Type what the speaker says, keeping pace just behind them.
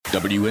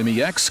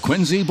WMEX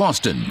Quincy,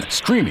 Boston.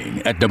 Streaming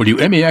at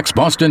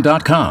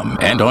WMEXBoston.com.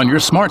 And on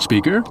your smart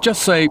speaker,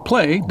 just say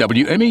play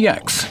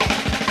WMEX.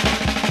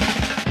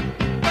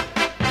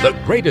 The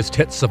greatest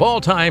hits of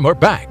all time are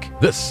back.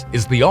 This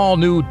is the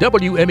all-new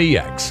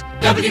WMEX.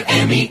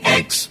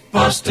 WMEX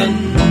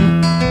Boston.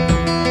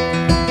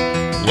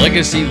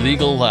 Legacy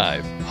Legal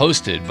Live,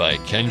 hosted by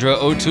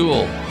Kendra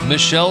O'Toole,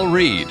 Michelle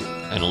Reed,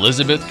 and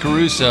Elizabeth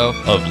Caruso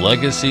of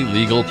Legacy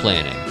Legal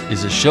Planning,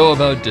 is a show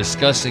about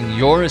discussing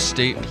your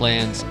estate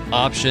plans,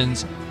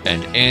 options,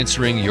 and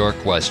answering your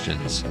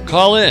questions.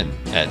 Call in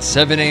at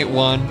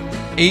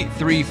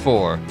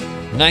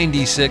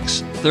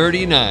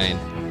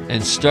 781-834-9639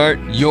 and start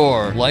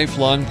your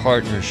lifelong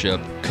partnership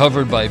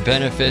covered by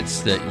benefits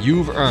that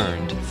you've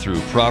earned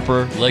through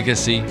proper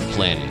legacy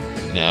planning.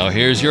 Now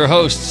here's your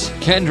hosts,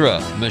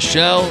 Kendra,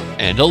 Michelle,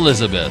 and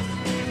Elizabeth.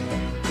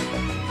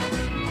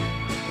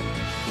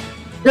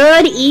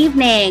 Good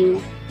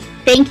evening.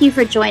 Thank you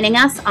for joining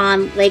us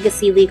on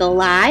Legacy Legal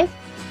Live.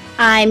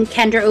 I'm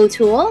Kendra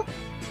O'Toole.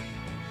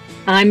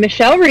 I'm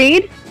Michelle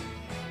Reed.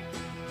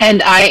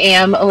 And I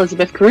am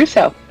Elizabeth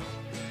Caruso.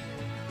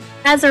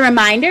 As a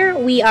reminder,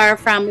 we are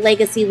from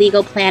Legacy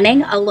Legal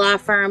Planning, a law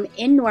firm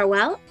in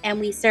Norwell, and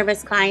we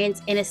service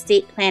clients in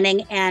estate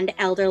planning and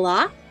elder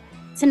law.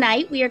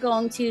 Tonight, we are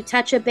going to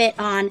touch a bit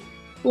on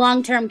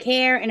long-term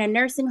care in a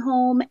nursing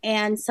home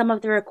and some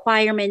of the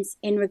requirements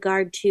in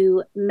regard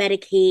to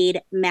Medicaid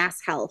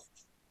Mass Health.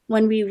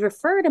 When we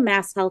refer to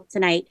Mass Health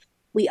tonight,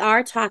 we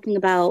are talking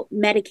about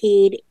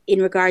Medicaid in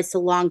regards to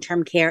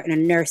long-term care in a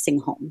nursing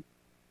home.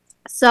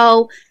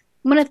 So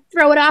I'm going to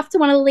throw it off to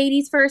one of the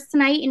ladies first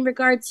tonight in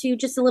regard to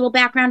just a little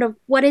background of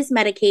what is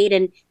Medicaid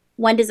and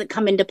when does it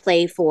come into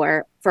play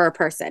for a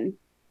person?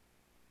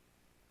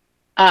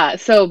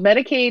 So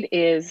Medicaid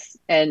is,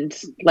 and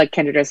like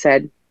Kendra just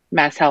said,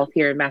 Mass Health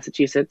here in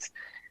Massachusetts.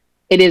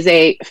 It is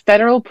a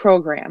federal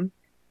program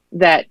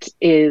that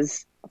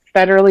is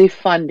federally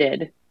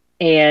funded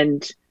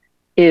and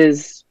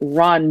is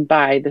run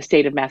by the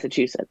state of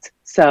Massachusetts.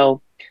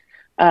 So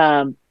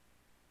Medicaid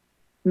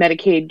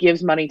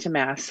gives money to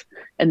Mass,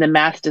 and the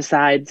Mass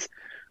decides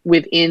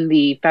within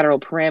the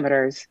federal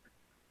parameters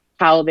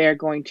how they're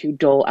going to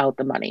dole out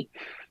the money.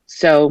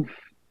 So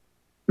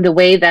the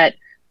way that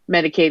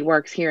Medicaid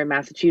works here in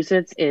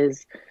Massachusetts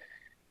is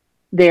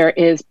there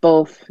is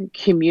both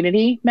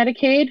community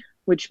Medicaid,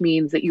 which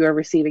means that you are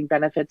receiving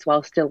benefits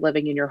while still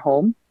living in your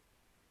home.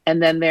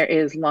 And then there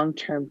is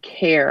long-term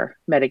care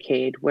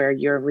Medicaid, where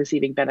you're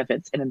receiving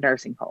benefits in a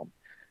nursing home.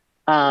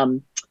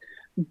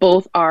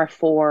 Both are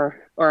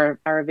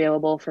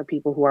available for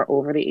people who are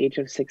over the age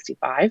of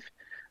 65.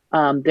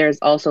 There's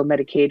also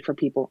Medicaid for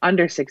people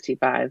under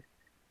 65.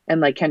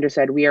 And like Kendra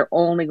said, we are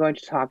only going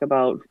to talk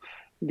about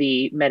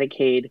the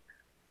Medicaid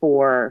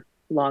for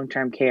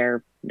long-term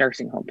care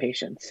nursing home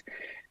patients,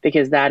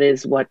 because that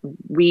is what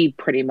we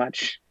pretty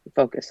much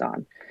focus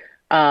on.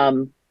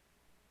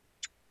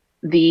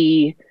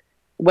 The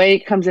way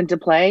it comes into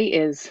play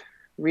is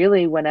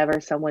really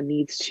whenever someone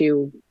needs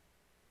to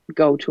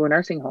go to a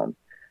nursing home.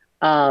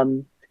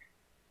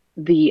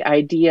 The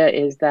idea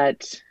is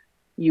that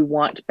you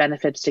want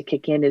benefits to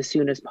kick in as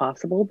soon as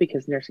possible,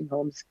 because nursing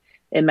homes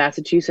in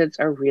Massachusetts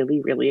are really,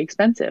 really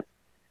expensive.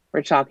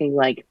 We're talking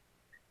like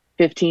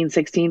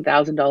 $15,000,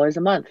 $16,000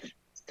 a month.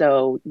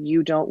 So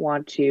you don't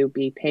want to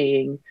be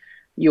paying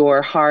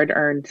your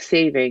hard-earned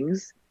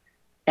savings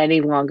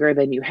any longer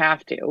than you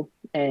have to,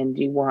 and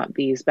you want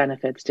these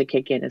benefits to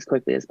kick in as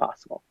quickly as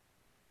possible.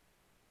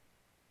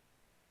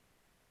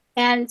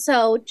 And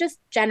so just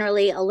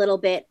generally a little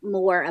bit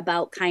more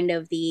about kind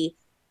of the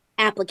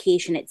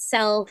application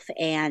itself.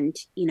 And,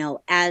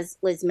 as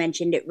Liz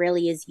mentioned, it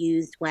really is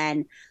used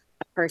when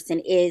a person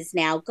is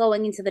now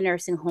going into the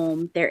nursing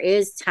home. There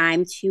is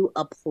time to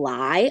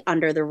apply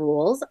under the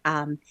rules.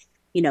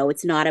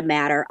 It's not a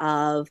matter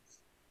of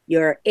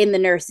you're in the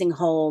nursing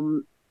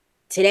home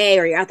today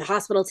or you're at the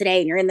hospital today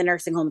and you're in the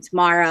nursing home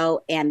tomorrow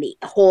and the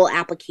whole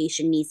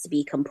application needs to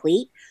be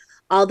complete.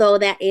 Although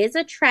that is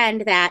a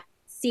trend that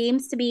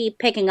seems to be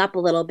picking up a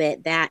little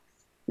bit, that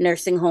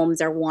nursing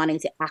homes are wanting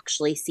to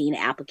actually see an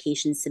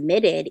application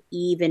submitted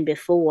even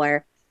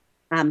before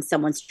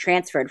someone's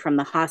transferred from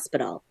the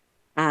hospital.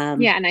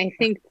 Yeah, and I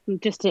think,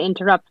 just to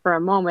interrupt for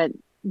a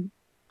moment,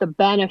 the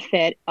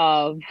benefit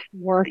of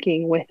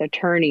working with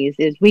attorneys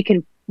is we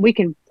can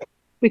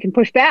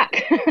push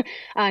back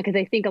because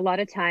I think a lot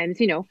of times,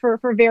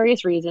 for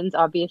various reasons,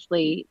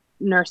 obviously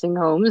nursing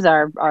homes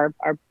are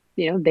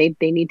they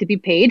need to be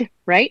paid,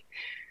 right?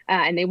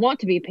 And they want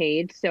to be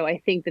paid. So I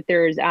think that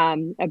there's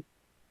a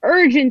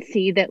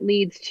urgency that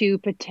leads to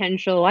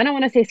potential, I don't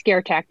want to say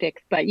scare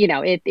tactics, but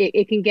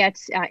it can get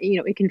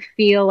it can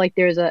feel like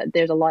there's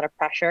a lot of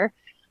pressure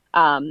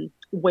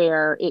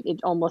where it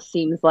almost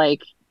seems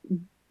like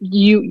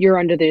you're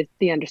under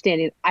the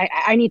understanding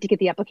I need to get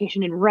the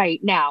application in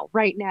right now.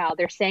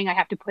 They're saying I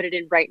have to put it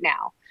in right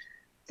now.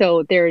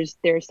 So there's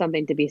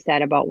something to be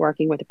said about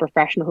working with a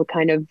professional who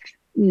kind of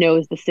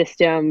knows the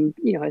system,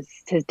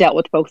 has dealt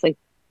with folks like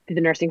the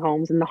nursing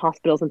homes and the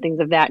hospitals and things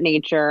of that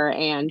nature,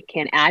 and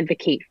can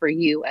advocate for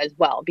you as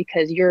well.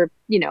 Because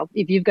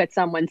if you've got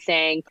someone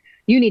saying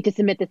you need to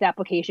submit this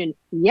application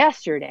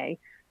yesterday,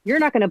 you're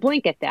not going to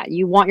blink at that.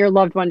 You want your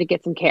loved one to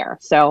get some care.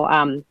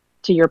 So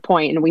to your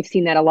point, and we've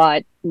seen that a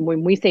lot,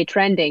 when we say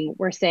trending,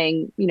 we're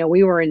saying,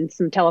 we were in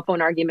some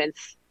telephone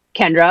arguments,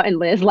 Kendra and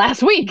Liz,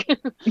 last week.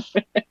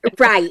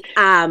 Right.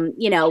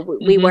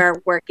 We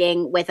were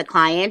working with a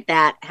client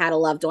that had a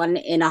loved one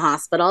in a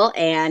hospital,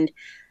 and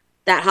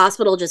that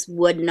hospital just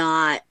would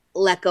not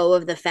let go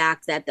of the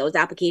fact that the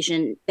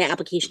application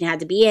had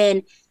to be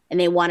in, and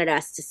they wanted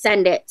us to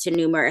send it to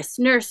numerous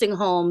nursing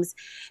homes.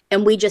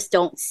 And we just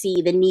don't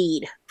see the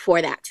need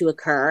for that to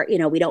occur.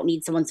 We don't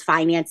need someone's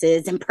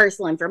finances and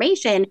personal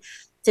information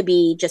to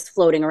be just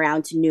floating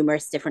around to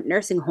numerous different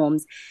nursing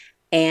homes.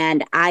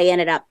 And I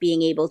ended up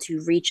being able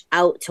to reach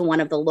out to one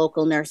of the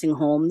local nursing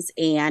homes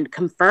and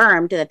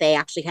confirmed that they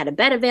actually had a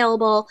bed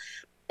available,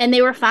 and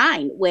they were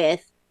fine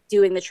with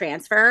doing the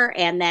transfer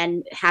and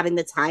then having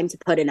the time to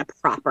put in a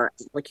proper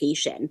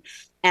application.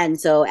 And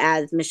so,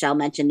 as Michelle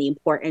mentioned, the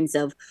importance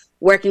of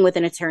working with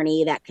an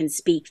attorney that can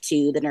speak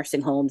to the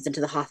nursing homes and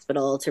to the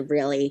hospital to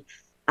really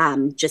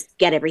just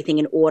get everything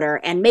in order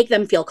and make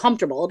them feel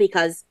comfortable,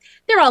 because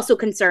they're also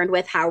concerned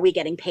with how are we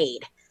getting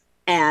paid.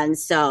 And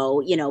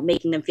so,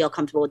 making them feel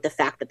comfortable with the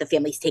fact that the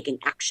family's taking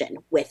action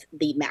with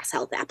the Mass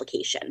Health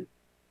application.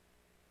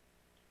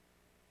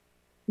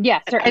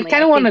 Yeah, certainly. I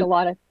kind of want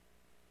to.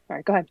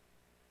 Sorry, go ahead.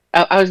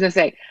 I was going to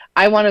say,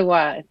 I want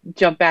to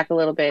jump back a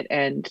little bit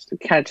and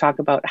kind of talk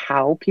about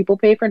how people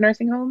pay for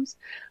nursing homes.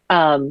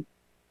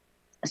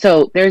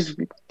 So there's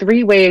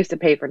 3 ways to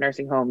pay for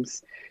nursing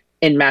homes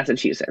in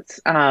Massachusetts.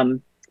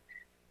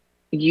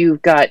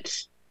 You've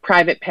got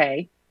private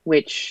pay,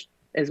 which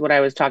is what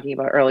I was talking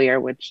about earlier,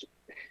 which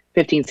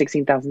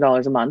 $15,000,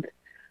 $16,000 a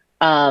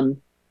month.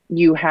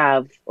 You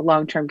have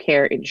long-term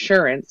care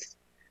insurance,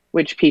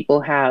 which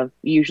people have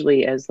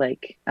usually as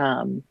like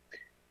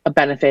a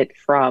benefit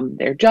from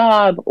their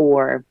job,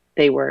 or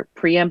they were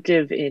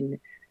preemptive in,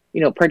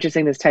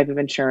 purchasing this type of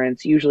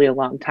insurance usually a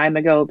long time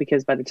ago,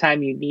 because by the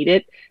time you need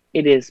it,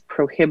 it is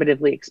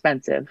prohibitively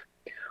expensive.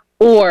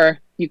 Or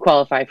you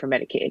qualify for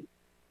Medicaid.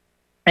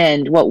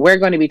 And what we're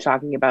going to be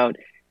talking about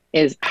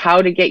is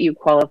how to get you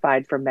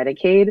qualified for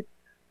Medicaid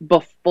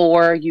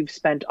before you've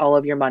spent all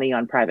of your money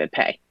on private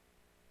pay.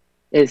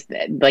 Is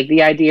like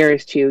the idea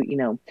is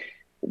to,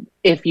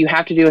 if you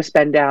have to do a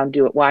spend down,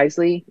 do it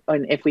wisely.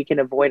 And if we can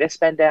avoid a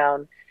spend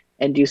down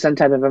and do some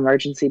type of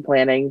emergency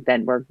planning,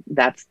 then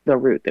that's the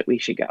route that we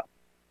should go.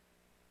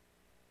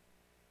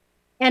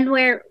 And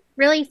we're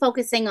really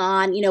focusing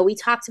on, we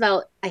talked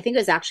about, I think it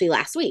was actually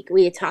last week,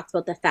 we had talked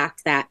about the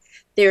fact that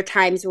there are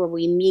times where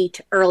we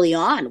meet early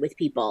on with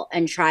people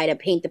and try to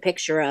paint the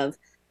picture of,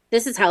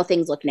 this is how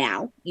things look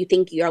now. You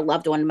think your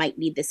loved one might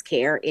need this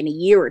care in a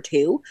year or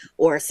 2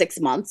 or 6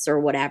 months or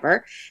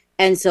whatever.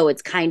 And so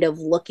it's kind of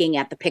looking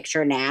at the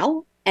picture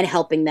now and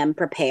helping them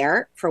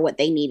prepare for what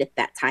they need at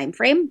that time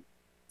frame.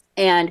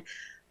 And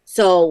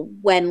so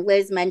when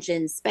Liz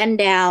mentions spend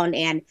down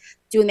and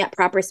doing that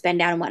proper spend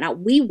down and whatnot,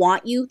 we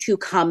want you to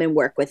come and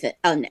work with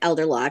an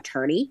elder law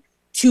attorney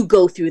to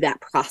go through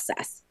that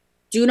process.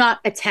 Do not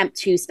attempt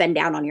to spend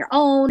down on your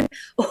own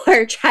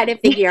or try to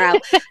figure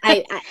out.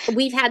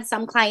 We've had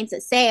some clients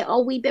that say,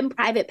 oh, we've been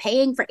private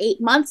paying for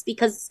 8 months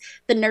because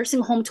the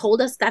nursing home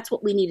told us that's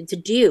what we needed to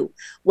do,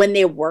 when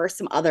there were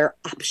some other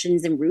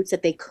options and routes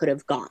that they could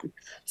have gone.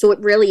 So it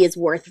really is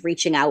worth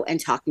reaching out and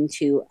talking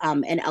to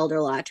an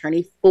elder law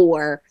attorney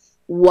for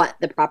what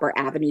the proper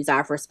avenues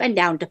are for spend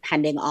down,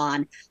 depending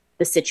on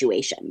the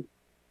situation.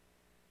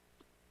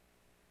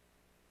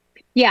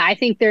 Yeah, I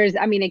think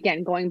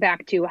again, going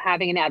back to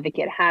having an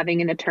advocate, having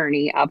an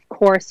attorney, of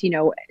course,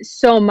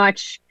 so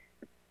much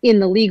in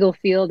the legal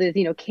field is,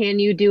 can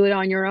you do it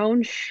on your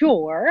own?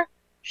 Sure.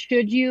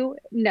 Should you?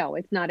 No,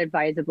 it's not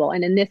advisable.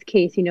 And in this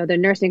case, the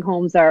nursing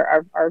homes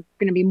are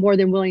going to be more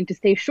than willing to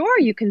say, sure,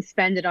 you can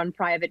spend it on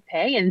private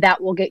pay and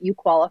that will get you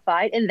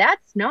qualified. And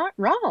that's not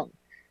wrong.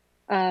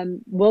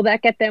 Will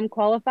that get them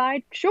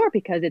qualified? Sure,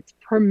 because it's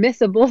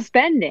permissible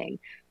spending.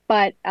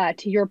 But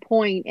to your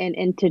point,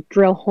 and to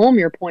drill home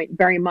your point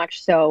very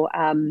much so,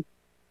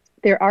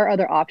 there are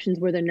other options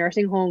where the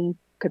nursing home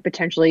could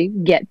potentially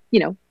get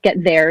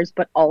theirs,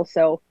 but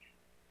also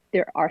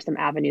there are some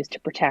avenues to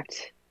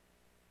protect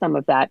some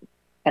of that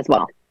as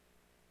well.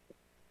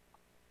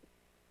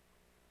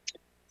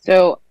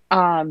 So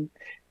to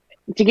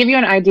give you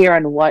an idea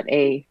on what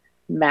a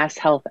Mass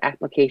Health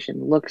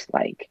application looks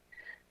like,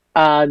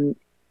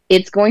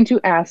 it's going to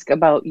ask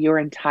about your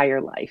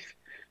entire life.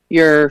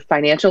 Your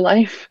financial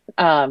life,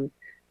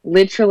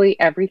 literally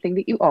everything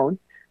that you own.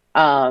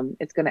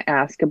 It's going to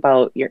ask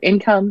about your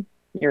income,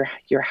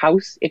 your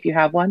house, if you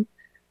have one,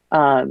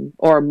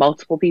 or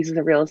multiple pieces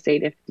of real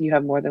estate if you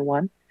have more than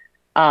one.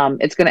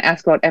 It's going to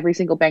ask about every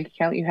single bank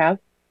account you have,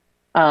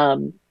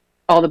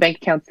 all the bank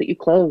accounts that you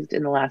closed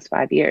in the last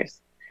 5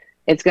 years.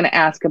 It's going to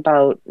ask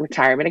about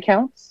retirement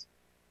accounts,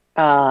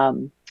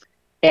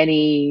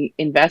 any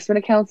investment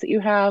accounts that you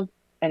have,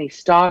 any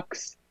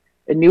stocks,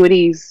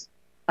 annuities,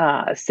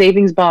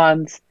 savings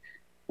bonds,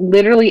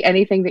 literally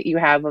anything that you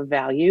have of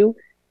value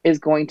is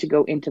going to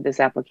go into this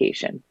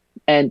application.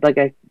 And like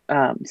I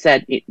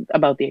said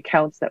about the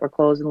accounts that were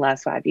closed in the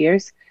last 5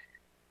 years,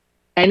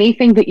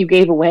 anything that you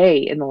gave away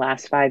in the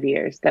last 5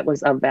 years that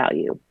was of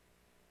value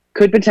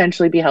could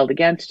potentially be held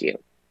against you.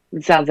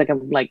 It sounds like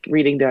I'm like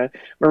reading the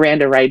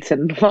Miranda rights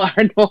in Law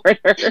and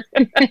Order.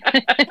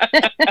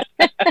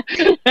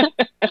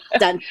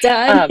 Dun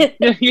dun.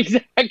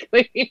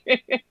 Exactly.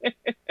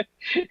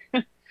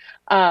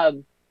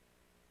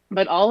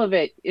 But all of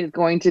it is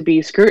going to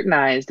be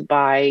scrutinized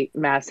by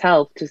Mass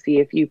Health to see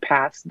if you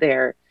pass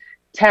their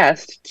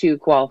test to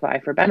qualify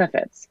for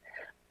benefits.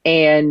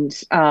 And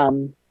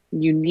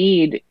you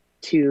need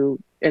to,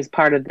 as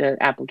part of the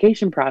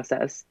application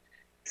process,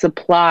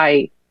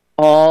 supply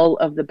all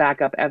of the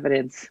backup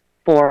evidence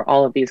for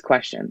all of these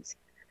questions.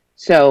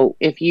 So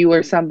if you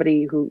are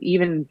somebody who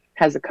even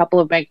has a couple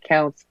of bank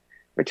accounts,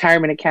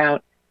 retirement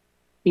account,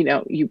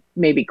 you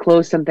maybe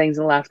closed some things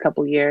in the last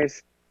couple of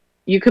years,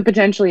 you could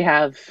potentially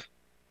have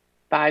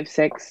 5,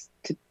 6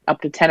 to up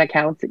to 10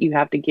 accounts that you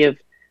have to give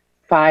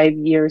 5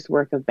 years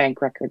worth of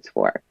bank records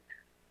for.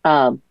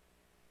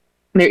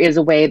 There is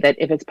a way that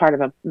if it's part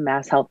of a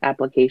Mass Health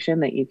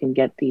application that you can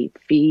get the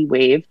fee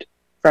waived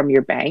from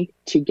your bank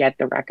to get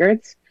the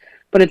records,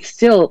 but it's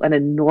still an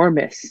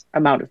enormous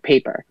amount of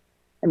paper.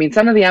 I mean,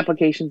 some of the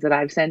applications that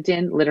I've sent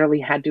in literally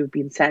had to have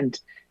been sent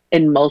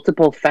in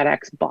multiple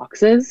FedEx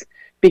boxes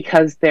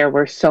because there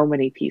were so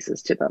many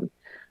pieces to them.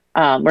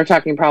 We're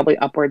talking probably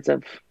upwards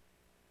of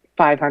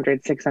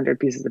 500, 600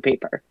 pieces of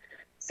paper.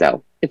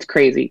 So it's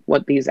crazy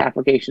what these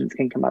applications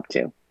can come up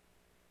to.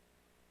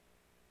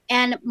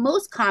 And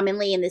most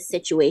commonly in this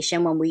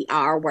situation, when we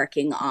are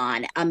working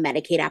on a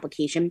Medicaid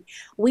application,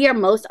 we are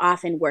most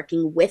often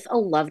working with a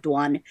loved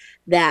one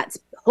that's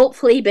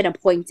hopefully been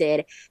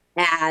appointed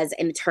as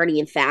an attorney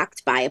in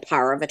fact by a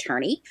power of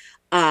attorney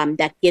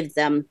that gives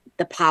them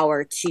the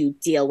power to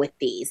deal with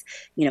these.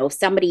 If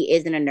somebody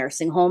is in a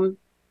nursing home,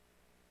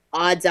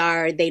 odds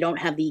are they don't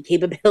have the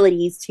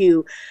capabilities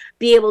to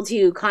be able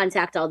to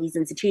contact all these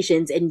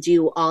institutions and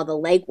do all the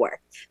legwork,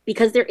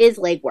 because there is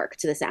legwork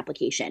to this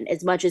application.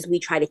 As much as we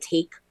try to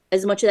take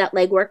as much of that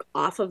legwork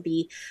off of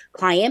the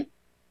client,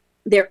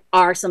 there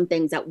are some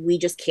things that we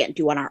just can't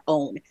do on our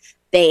own.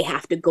 They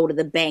have to go to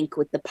the bank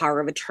with the power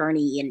of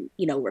attorney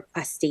and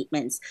request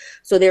statements.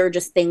 So there are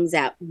just things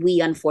that we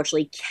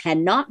unfortunately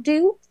cannot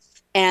do.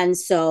 And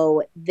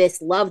so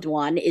this loved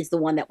one is the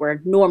one that we're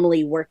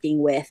normally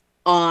working with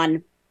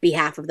on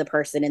behalf of the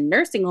person in the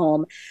nursing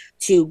home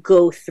to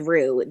go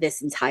through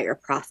this entire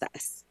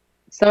process.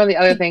 Some of the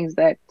other things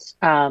that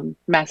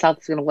Mass Health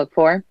is going to look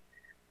for,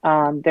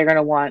 they're going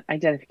to want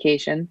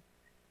identification,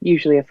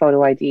 usually a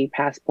photo ID,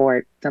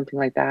 passport, something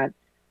like that.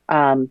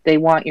 They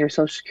want your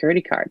social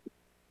security card.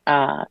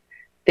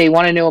 They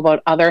want to know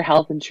about other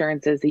health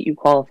insurances that you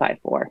qualify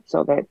for,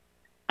 so that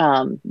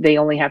they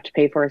only have to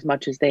pay for as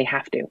much as they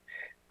have to.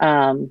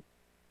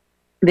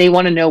 They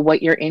want to know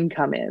what your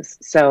income is.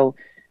 So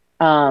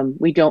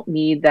we don't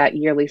need that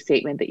yearly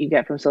statement that you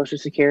get from Social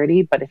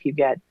Security, but if you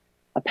get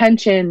a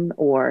pension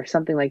or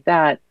something like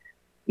that,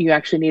 you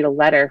actually need a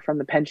letter from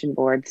the pension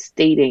board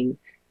stating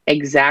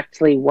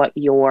exactly what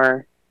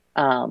your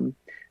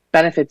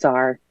benefits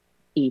are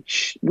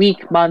each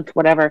week, month,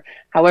 whatever,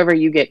 however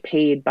you get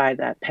paid by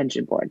that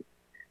pension board.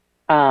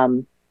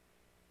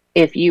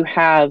 If you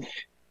have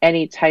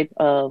any type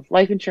of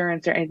life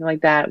insurance or anything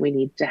like that, we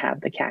need to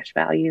have the cash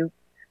value.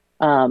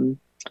 An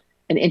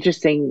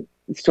interesting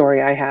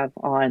story I have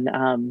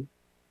on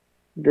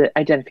the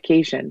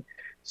identification.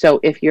 So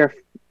if you're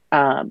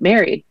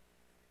married,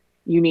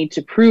 you need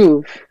to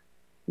prove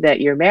that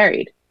you're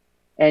married,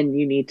 and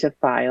you need to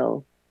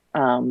file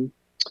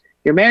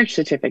your marriage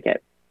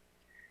certificate.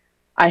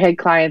 I had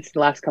clients the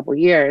last couple of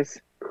years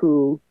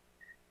who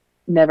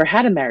never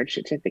had a marriage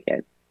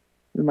certificate.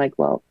 I'm like,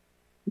 well,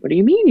 what do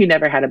you mean you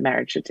never had a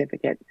marriage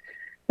certificate?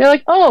 They're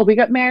like, oh, we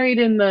got married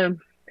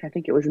I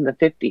think it was in the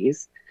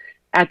 50s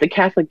at the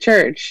Catholic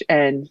Church,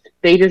 and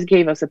they just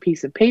gave us a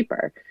piece of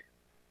paper.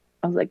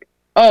 I was like,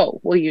 oh,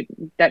 well,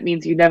 that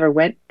means you never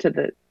went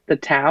to the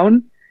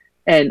town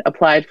and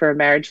applied for a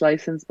marriage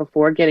license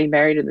before getting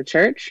married in the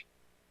church?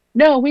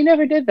 No, we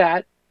never did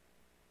that.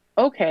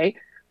 Okay,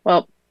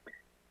 well,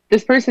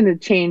 this person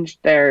had changed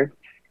their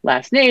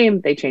last name,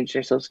 they changed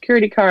their social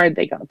security card,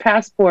 they got a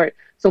passport.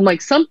 So I'm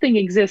like, something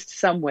exists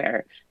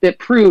somewhere that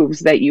proves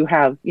that you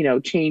have,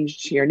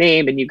 changed your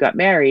name and you got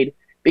married,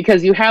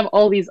 because you have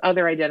all these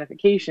other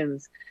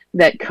identifications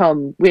that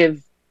come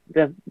with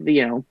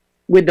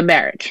with the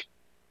marriage.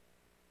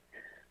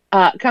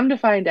 Come to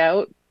find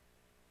out,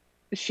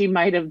 she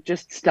might have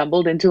just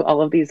stumbled into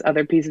all of these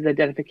other pieces of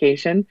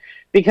identification,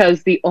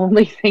 because the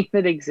only thing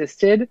that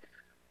existed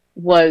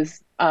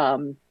was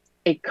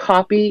a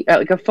copy,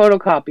 like a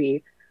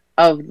photocopy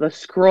of the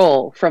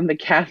scroll from the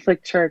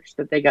Catholic Church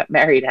that they got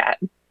married at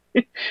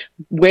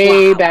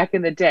way back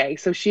in the day.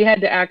 So she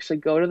had to actually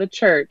go to the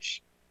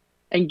church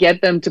and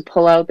get them to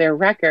pull out their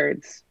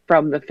records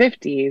from the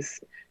 50s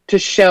to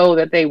show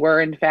that they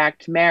were in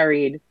fact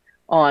married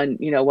on,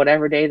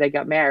 whatever day they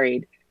got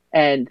married.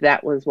 And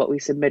that was what we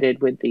submitted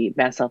with the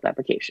mass health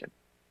application.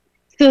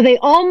 So they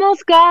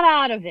almost got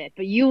out of it,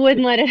 but you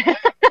wouldn't let it.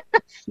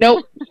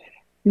 Nope.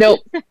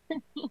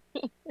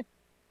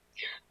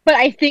 But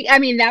I think,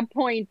 that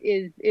point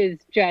is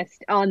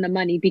just on the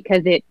money,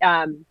 because it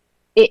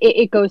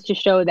goes to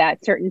show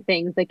that certain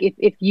things, like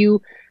if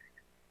you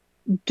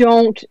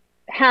don't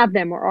have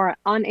them, or are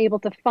unable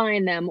to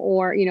find them,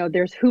 or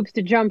there's hoops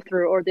to jump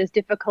through, or there's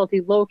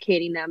difficulty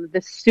locating them,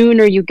 the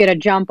sooner you get a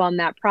jump on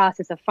that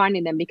process of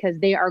finding them, because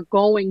they are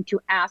going to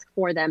ask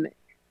for them.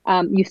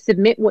 You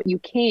submit what you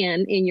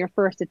can in your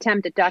first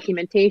attempt at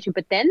documentation,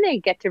 but then they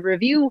get to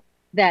review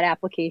that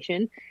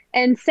application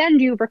and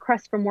send you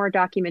requests for more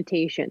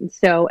documentation.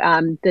 So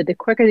the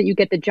quicker that you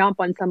get the jump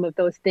on some of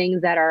those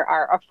things that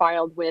are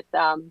filed with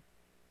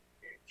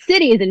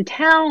cities and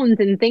towns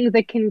and things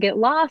that can get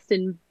lost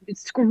in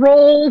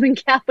scrolls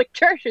and Catholic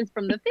churches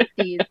from the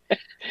 50s,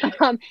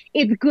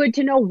 it's good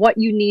to know what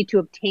you need to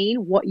obtain,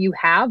 what you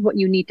have, what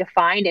you need to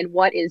find, and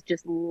what is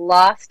just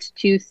lost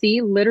to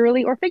sea,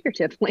 literally or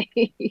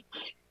figuratively.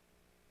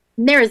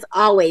 There is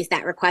always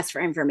that request for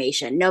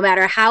information. No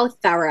matter how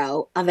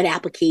thorough of an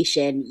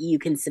application you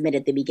can submit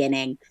at the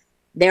beginning,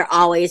 they're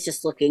always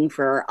just looking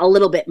for a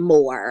little bit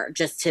more,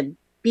 just to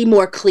be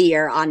more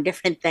clear on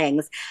different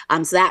things.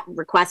 So that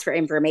request for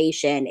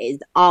information is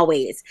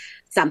always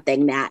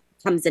something that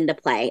comes into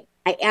play.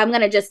 I am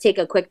going to just take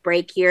a quick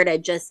break here to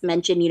just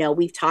mention,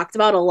 we've talked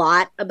about a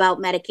lot about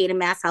Medicaid and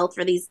mass health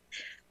for these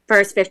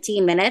first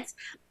 15 minutes.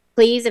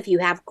 Please, if you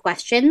have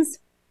questions,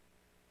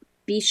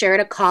 be sure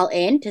to call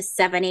in to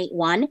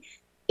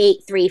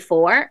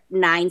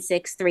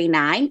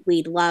 781-834-9639.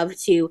 We'd love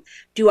to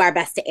do our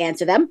best to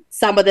answer them.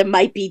 Some of them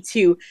might be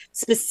too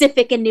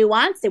specific and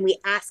nuanced, and we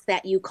ask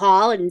that you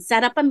call and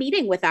set up a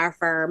meeting with our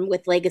firm,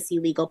 with Legacy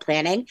Legal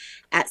Planning,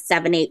 at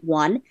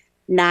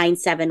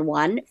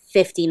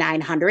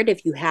 781-971-5900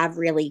 if you have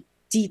really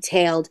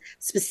detailed,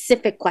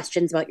 specific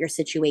questions about your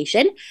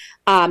situation.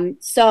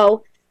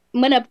 So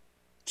I'm going to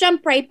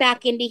jump right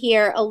back into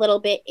here a little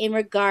bit in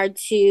regard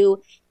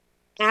to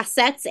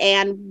assets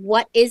and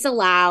what is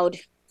allowed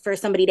for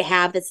somebody to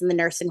have that's in the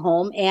nursing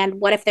home, and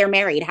what if they're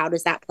married? How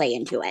does that play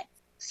into it?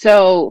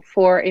 So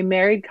for a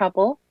married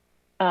couple,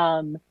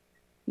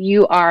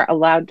 you are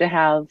allowed to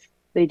have,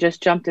 they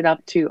just jumped it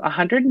up to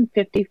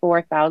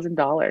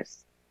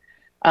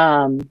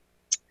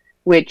 $154,000,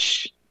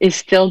 which is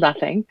still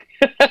nothing.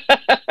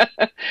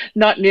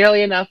 Not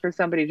nearly enough for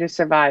somebody to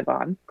survive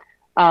on.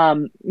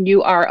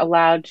 You are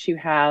allowed to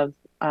have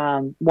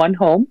one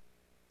home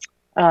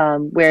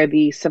where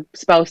the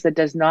spouse that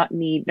does not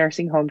need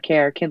nursing home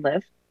care can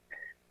live.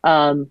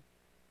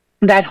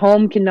 That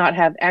home cannot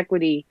have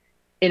equity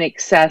in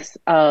excess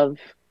of,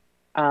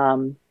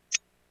 I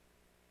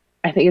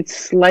think it's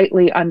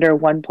slightly under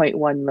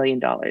 $1.1 million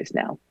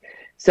now.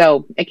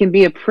 So it can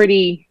be a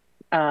pretty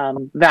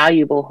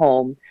valuable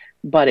home,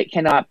 but it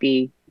cannot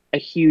be a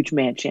huge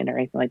mansion or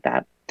anything like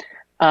that.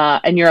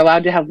 And you're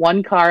allowed to have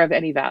one car of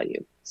any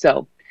value.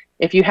 So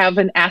if you have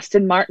an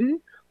Aston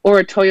Martin or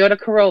a Toyota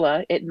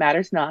Corolla, it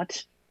matters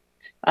not.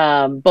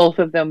 Both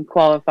of them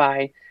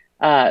qualify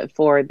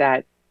for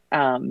that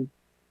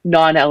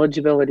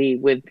non-eligibility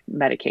with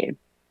Medicaid.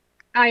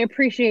 I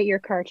appreciate your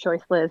car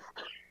choice, Liz.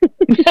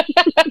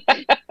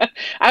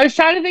 I was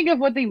trying to think of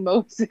what the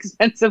most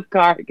expensive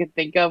car I could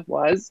think of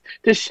was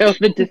to show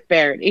the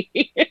disparity.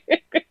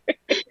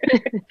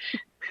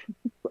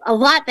 A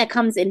lot that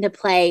comes into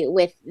play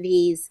with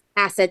these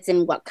assets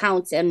and what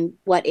counts and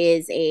what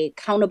is a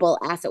countable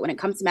asset when it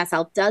comes to mass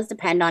health does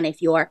depend on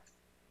if you're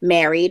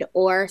married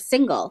or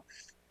single.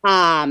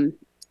 And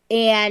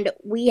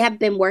we have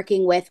been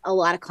working with a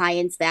lot of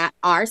clients that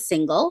are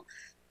single.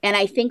 And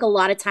I think a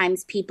lot of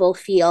times people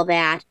feel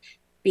that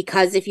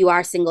because if you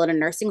are single in a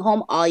nursing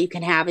home, all you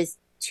can have is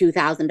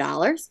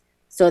 $2,000.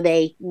 So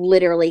they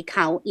literally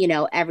count,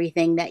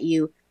 everything that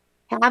you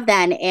have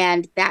then.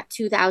 And that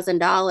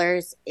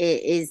 $2,000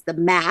 is the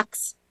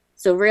max.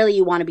 So really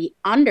you want to be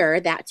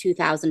under that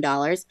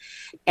 $2,000.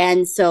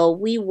 And so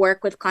we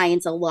work with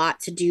clients a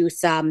lot to do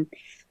some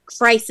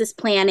crisis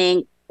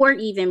planning or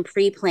even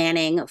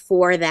pre-planning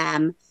for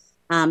them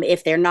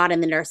if they're not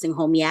in the nursing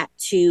home yet,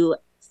 to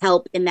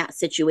help in that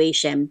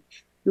situation.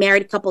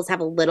 Married couples have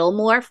a little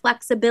more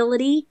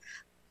flexibility.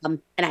 And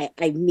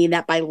I mean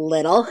that by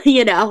little,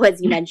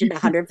 as you mentioned,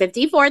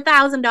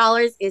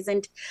 $154,000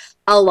 isn't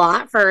a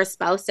lot for a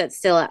spouse that's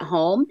still at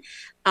home.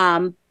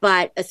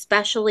 But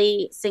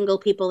especially single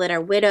people that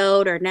are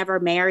widowed or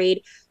never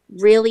married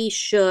really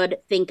should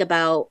think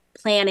about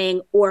planning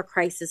or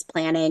crisis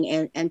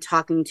planning and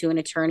talking to an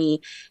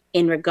attorney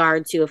in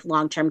regard to if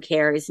long-term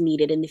care is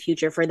needed in the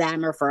future for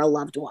them or for a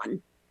loved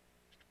one.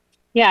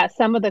 Yeah,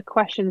 some of the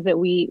questions that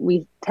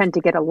we tend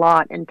to get a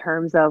lot in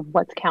terms of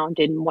what's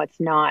counted and what's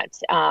not.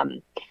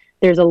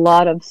 There's a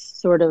lot of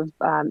sort of,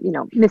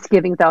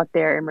 misgivings out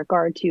there in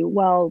regard to,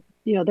 well,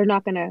 they're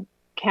not going to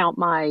count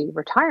my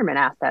retirement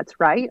assets,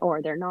 right?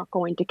 Or they're not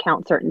going to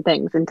count certain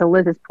things. And to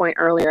Liz's point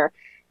earlier,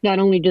 not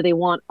only do they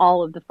want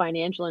all of the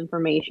financial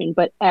information,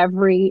 but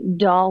every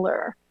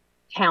dollar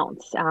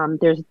counts.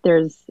 There's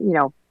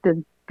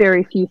the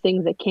very few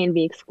things that can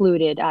be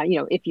excluded.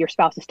 If your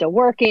spouse is still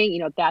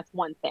working, that's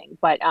one thing.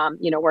 But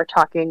we're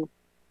talking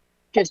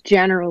just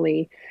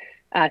generally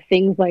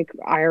things like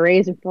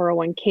IRAs and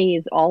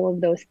 401ks, all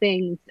of those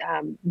things,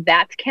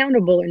 that's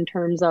countable in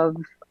terms of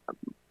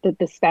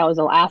the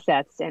spousal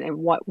assets and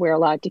what we're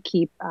allowed to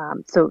keep.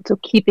 So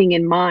keeping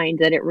in mind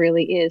that it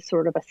really is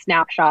sort of a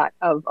snapshot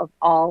of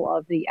all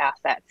of the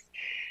assets.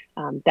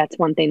 That's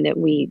one thing that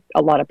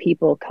a lot of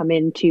people come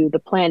into the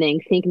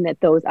planning thinking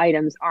that those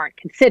items aren't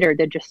considered.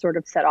 They're just sort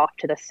of set off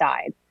to the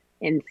side.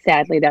 And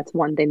sadly, that's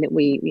one thing that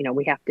we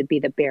have to be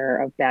the bearer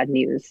of bad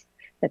news,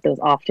 that those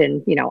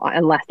often,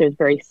 unless there's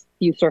very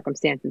few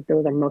circumstances,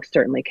 those are most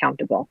certainly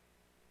countable.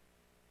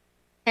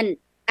 And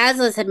as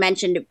Liz had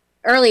mentioned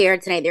earlier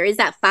tonight, there is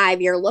that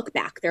 5-year look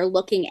back. They're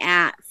looking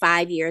at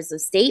 5 years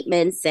of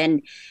statements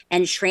and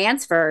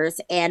transfers.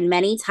 And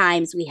many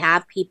times we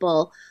have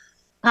people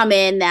come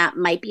in that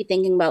might be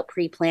thinking about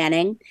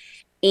pre-planning,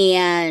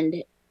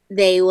 and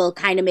they will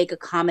kind of make a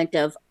comment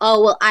of,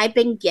 oh, well, I've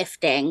been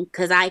gifting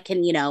because I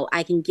can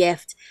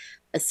gift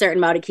a certain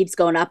amount. It keeps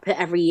going up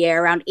every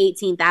year, around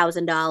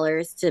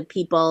 $18,000 to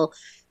people,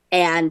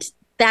 and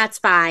that's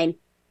fine.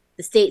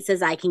 The state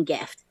says I can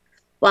gift.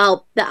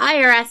 Well, the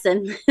IRS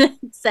and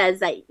says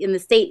that in the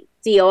state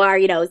DOR,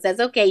 says,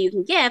 okay, you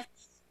can gift,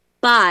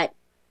 but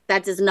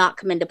that does not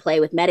come into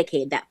play with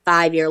Medicaid. That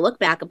 5-year look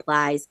back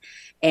applies.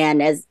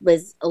 And as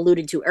Liz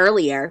alluded to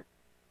earlier,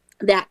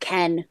 that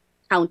can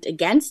count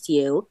against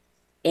you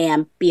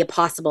and be a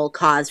possible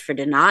cause for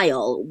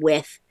denial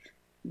with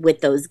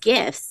those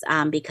gifts,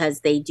 because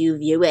they do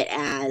view it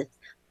as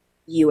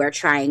you are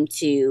trying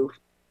to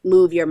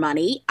move your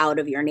money out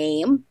of your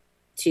name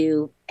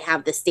to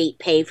have the state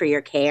pay for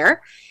your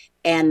care,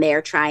 and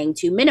they're trying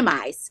to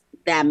minimize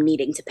them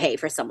needing to pay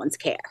for someone's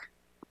care.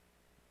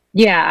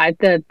 Yeah,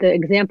 the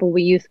example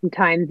we use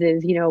sometimes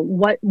is,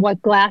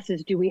 what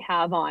glasses do we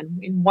have on?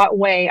 In what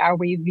way are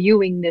we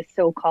viewing this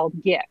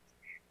so-called gift?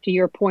 To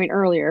your point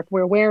earlier, if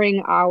we're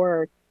wearing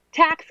our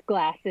tax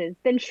glasses,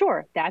 then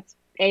sure, that's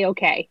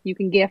a-okay. You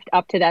can gift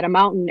up to that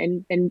amount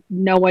and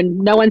no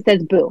one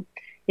says boo.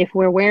 If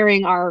we're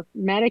wearing our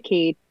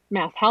Medicaid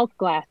mass health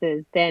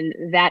glasses, then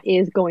that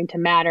is going to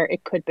matter.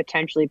 It could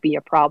potentially be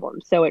a problem.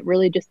 So it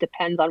really just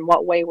depends on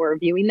what way we're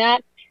viewing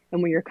that.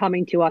 And when you're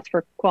coming to us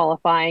for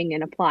qualifying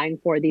and applying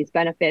for these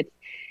benefits,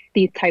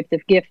 these types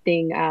of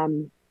gifting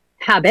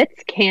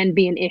habits can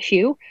be an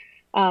issue.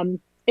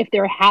 If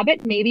they're a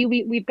habit, maybe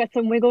we've got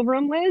some wiggle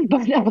room, Liz,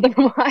 but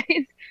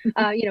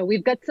otherwise,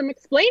 we've got some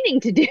explaining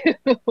to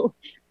do.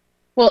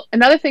 Well,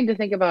 another thing to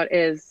think about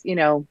is,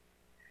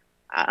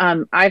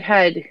 I've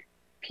had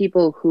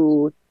people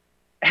who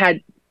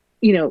had,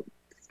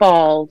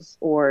 falls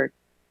or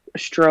a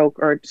stroke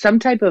or some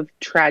type of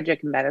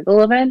tragic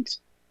medical event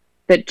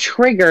that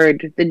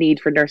triggered the need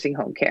for nursing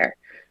home care.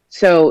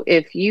 So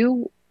if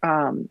you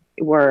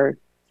were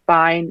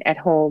fine at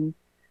home,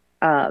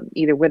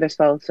 either with a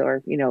spouse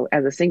or,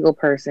 as a single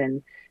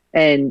person,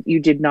 and you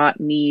did not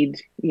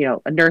need,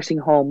 a nursing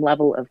home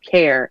level of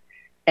care,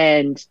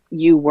 and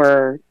you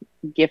were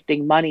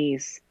gifting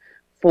monies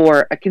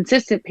for a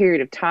consistent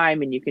period of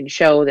time, and you can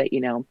show that,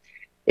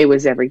 it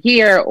was every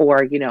year,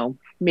 or,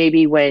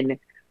 maybe when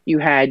you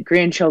had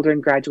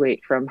grandchildren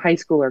graduate from high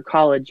school or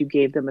college, you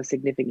gave them a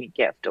significant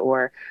gift,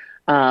 or,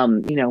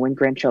 when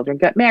grandchildren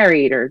got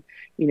married, or,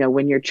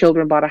 when your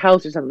children bought a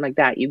house or something like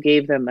that, you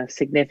gave them a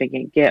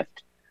significant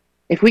gift.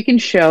 If we can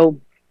show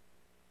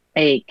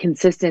a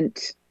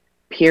consistent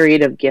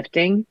period of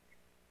gifting,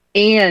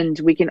 and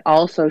we can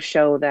also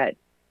show that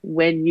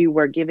when you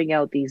were giving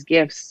out these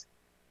gifts,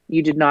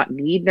 you did not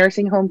need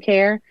nursing home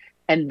care,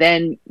 and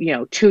then,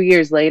 2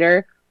 years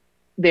later,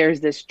 there's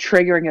this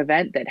triggering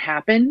event that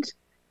happened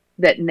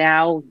that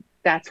now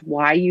that's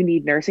why you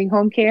need nursing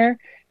home care.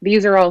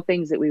 These are all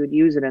things that we would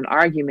use in an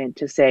argument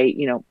to say,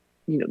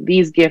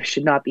 these gifts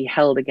should not be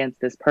held against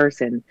this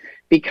person,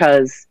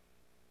 because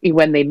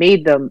when they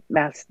made them,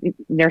 mass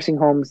nursing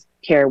homes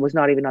care was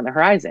not even on the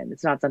horizon.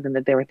 It's not something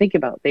that they were thinking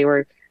about. They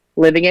were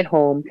living at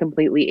home,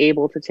 completely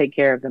able to take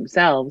care of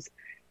themselves.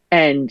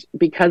 And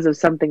because of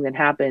something that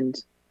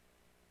happened,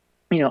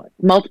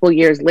 multiple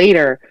years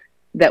later,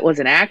 that was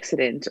an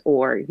accident,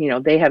 or,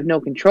 they have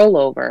no control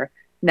over,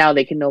 now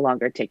they can no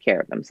longer take care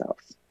of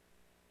themselves.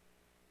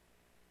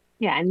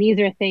 Yeah, and these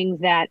are things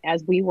that,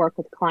 as we work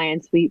with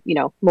clients,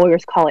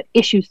 lawyers call it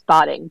issue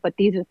spotting, but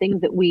these are things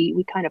that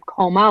we kind of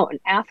comb out and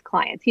ask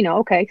clients,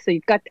 okay, so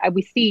you've got,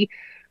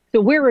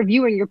 so we're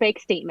reviewing your bank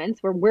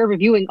statements, we're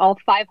reviewing all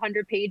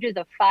 500 pages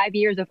of 5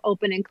 years of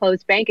open and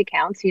closed bank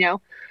accounts,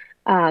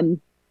 and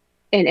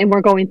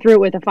we're going through it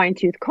with a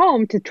fine-tooth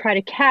comb to try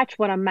to catch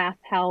what a mass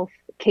health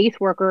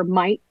caseworker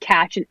might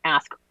catch and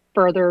ask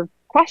further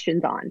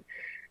questions on.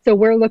 So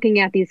we're looking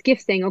at these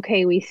gifts saying,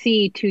 okay, we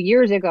see 2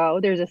 years ago,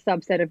 there's a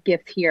subset of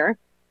gifts here.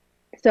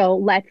 So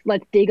let's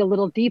dig a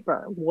little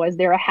deeper. Was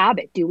there a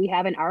habit? Do we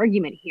have an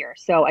argument here?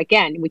 So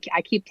again,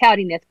 I keep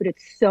touting this, but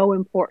it's so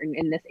important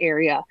in this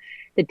area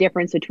the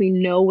difference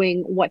between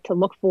knowing what to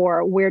look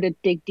for, where to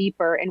dig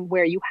deeper, and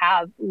where you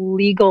have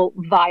legal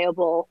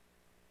viable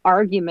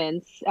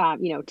arguments,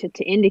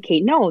 to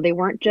indicate no, they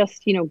weren't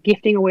just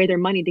gifting away their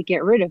money to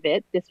get rid of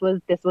it. This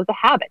was a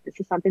habit. This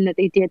is something that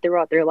they did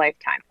throughout their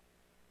lifetime.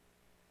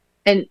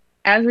 And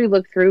as we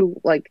look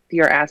through like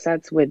your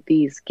assets with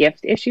these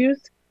gift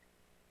issues,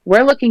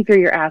 we're looking through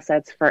your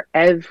assets for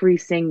every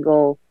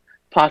single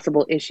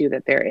possible issue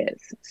that there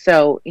is.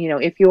 So,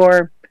 if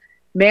you're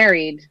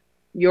married,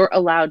 you're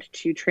allowed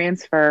to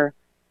transfer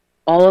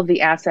all of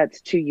the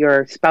assets to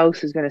your spouse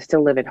who's going to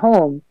still live at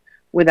home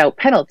without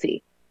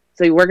penalty.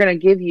 So we're going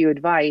to give you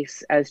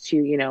advice as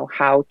to,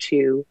 how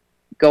to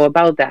go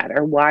about that,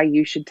 or why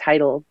you should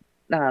title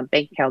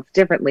bank accounts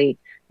differently.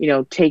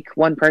 Take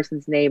one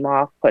person's name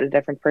off, put a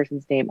different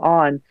person's name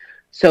on,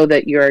 so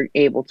that you're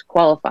able to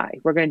qualify.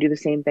 We're going to do the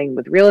same thing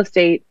with real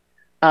estate,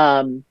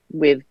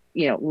 with,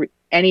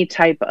 any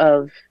type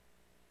of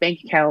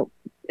bank account,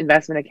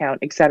 investment account,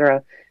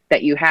 etc.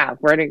 that you have.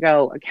 We're going to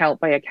go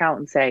account by account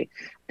and say,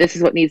 this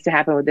is what needs to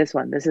happen with this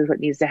one. This is what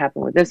needs to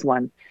happen with this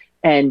one.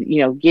 And,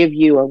 give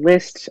you a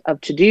list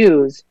of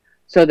to-dos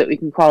so that we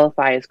can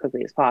qualify as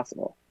quickly as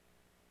possible.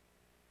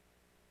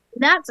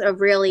 That's a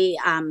really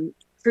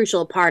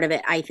crucial part of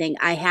it, I think.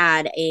 I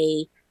had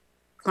a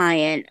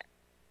client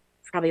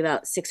probably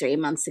about 6 or 8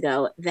 months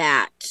ago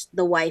that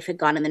the wife had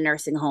gone in the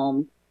nursing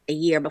home a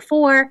year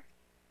before.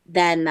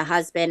 Then the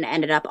husband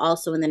ended up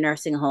also in the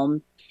nursing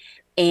home.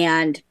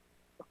 And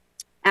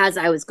as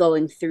I was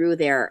going through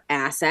their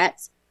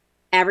assets,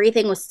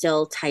 everything was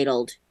still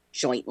titled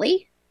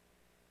jointly,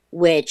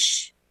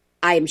 which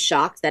I'm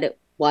shocked that it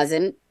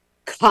wasn't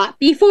caught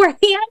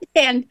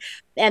beforehand,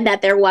 and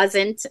that there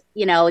wasn't,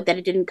 that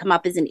it didn't come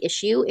up as an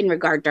issue in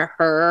regard to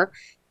her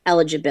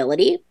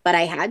eligibility. But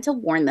I had to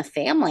warn the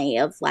family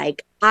of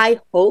like,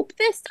 I hope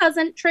this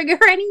doesn't trigger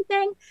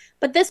anything,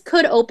 but this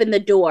could open the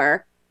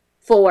door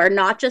for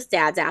not just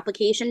dad's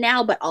application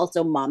now, but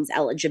also mom's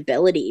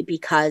eligibility,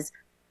 because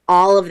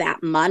all of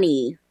that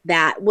money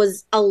that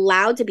was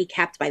allowed to be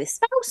kept by the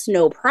spouse,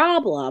 no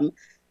problem.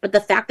 But the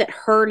fact that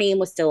her name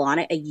was still on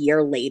it a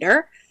year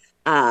later,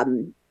 I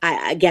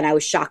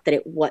was shocked that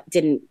it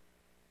didn't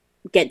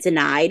get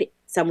denied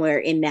somewhere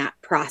in that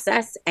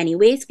process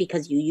anyways,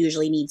 because you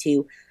usually need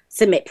to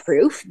submit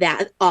proof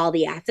that all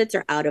the assets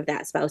are out of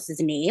that spouse's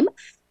name.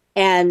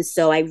 And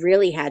so I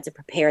really had to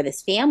prepare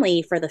this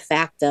family for the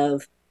fact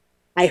of,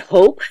 I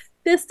hope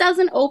this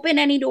doesn't open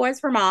any doors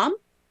for mom,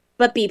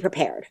 but be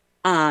prepared,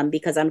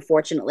 because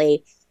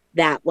unfortunately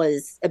that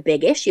was a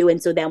big issue.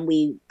 And so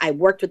then I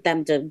worked with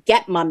them to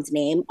get mom's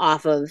name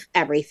off of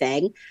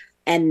everything.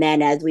 And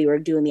then as we were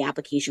doing the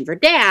application for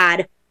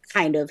dad,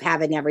 kind of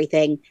having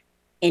everything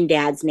in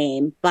dad's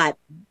name. But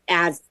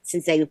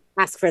since they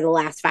asked for the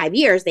last 5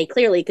 years, they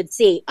clearly could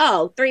see,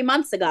 3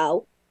 months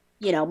ago,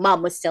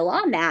 mom was still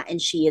on that,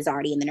 and she is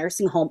already in the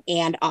nursing home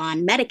and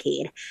on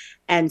Medicaid.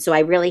 And so I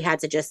really had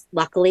to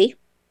luckily,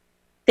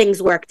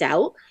 things worked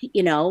out,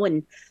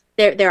 and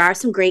there are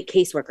some great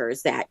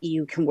caseworkers that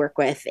you can work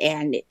with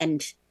and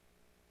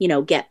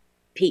get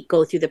Pete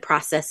go through the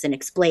process and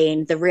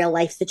explain the real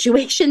life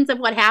situations of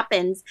what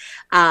happens.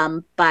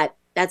 But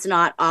that's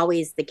not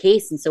always the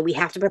case. And so we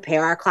have to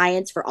prepare our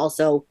clients for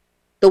also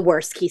the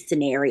worst case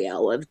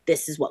scenario of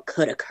this is what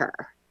could occur.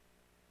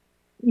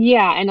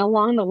 Yeah. And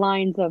along the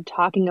lines of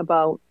talking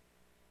about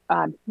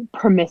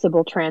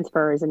permissible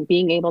transfers and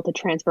being able to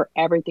transfer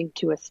everything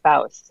to a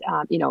spouse,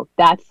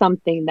 that's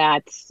something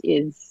that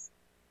is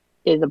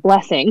a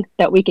blessing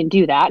that we can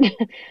do that.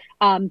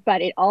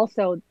 But it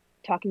also,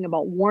 talking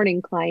about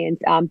warning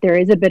clients, there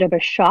is a bit of a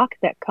shock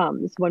that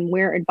comes when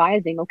we're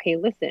advising, okay,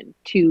 listen,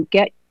 to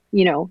get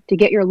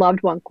your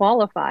loved one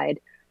qualified,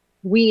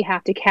 we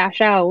have to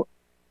cash out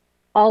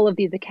all of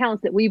these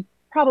accounts that we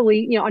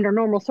probably, under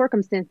normal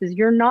circumstances,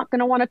 you're not going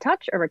to want to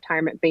touch a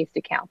retirement-based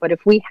account. But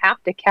if we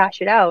have to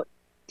cash it out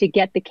to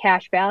get the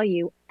cash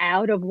value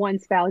out of one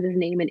spouse's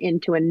name and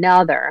into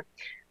another,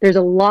 there's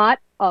a lot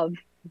of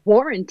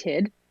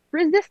warranted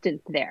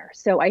resistance there.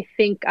 So I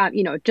think,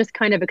 just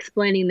kind of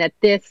explaining that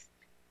this,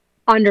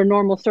 under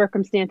normal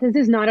circumstances,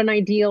 is not an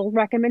ideal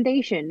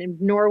recommendation, and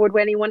nor would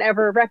anyone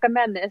ever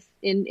recommend this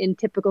in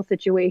typical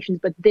situations.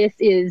 But this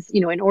is,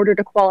 in order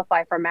to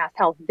qualify for Mass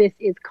Health, this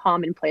is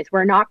commonplace.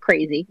 We're not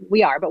crazy.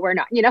 We are, but we're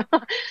not,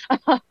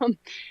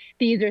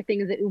 These are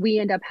things that we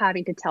end up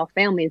having to tell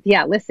families.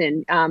 Yeah,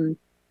 listen,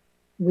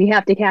 we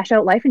have to cash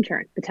out life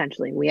insurance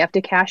potentially. We have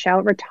to cash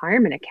out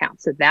retirement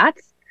accounts. So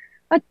that's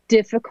a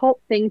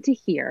difficult thing to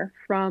hear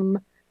from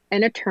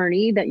an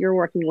attorney that you're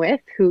working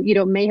with who,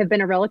 may have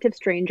been a relative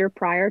stranger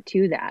prior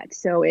to that.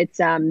 So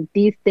it's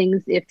these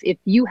things, if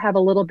you have a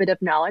little bit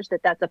of knowledge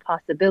that that's a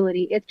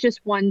possibility, it's just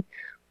one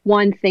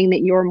thing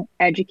that you're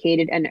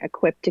educated and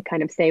equipped to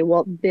kind of say,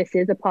 well, this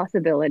is a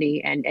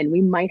possibility and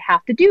we might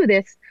have to do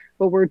this,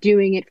 but we're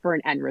doing it for an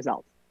end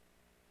result.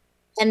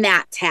 And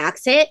that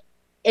tax hit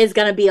is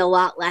going to be a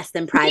lot less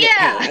than private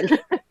paying.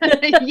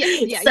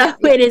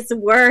 It is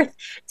worth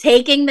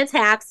taking the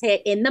tax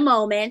hit in the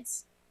moment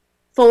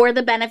for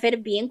the benefit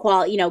of being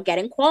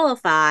getting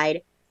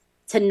qualified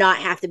to not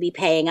have to be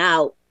paying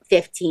out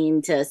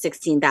 $15,000 to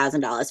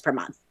 $16,000 per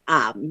month.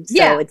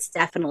 So it's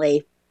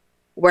definitely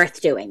worth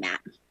doing that.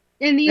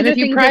 And if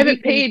you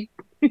private paid,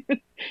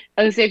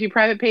 I would say if you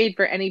private paid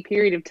for any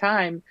period of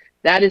time,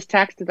 that is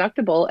tax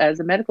deductible as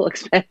a medical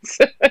expense.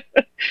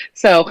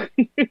 So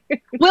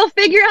we'll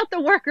figure out the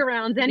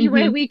workarounds any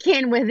way we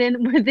can within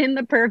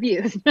the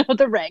purviews of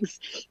the regs.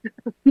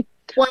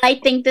 Well, I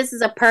think this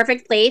is a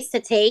perfect place to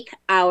take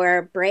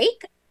our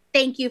break.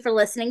 Thank you for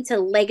listening to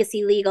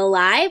Legacy Legal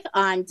Live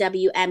on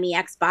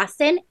WMEX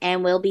Boston,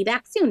 and we'll be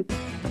back soon.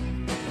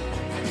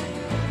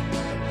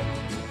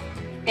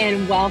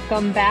 And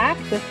welcome back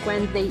this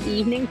Wednesday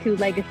evening to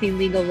Legacy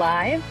Legal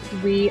Live.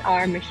 We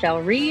are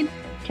Michelle Reed,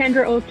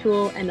 Kendra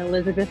O'Toole, and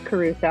Elizabeth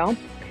Caruso.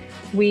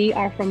 We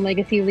are from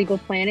Legacy Legal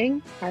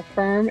Planning. Our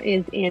firm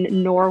is in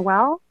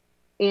Norwell,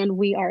 and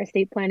we are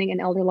estate planning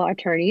and elder law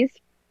attorneys.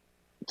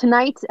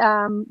 Tonight,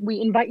 we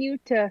invite you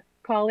to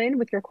call in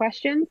with your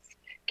questions.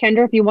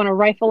 Kendra, if you want to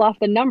rifle off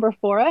the number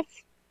for us,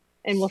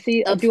 and we'll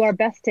do our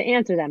best to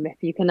answer them if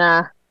you can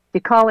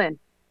call in.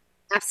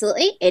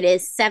 Absolutely. It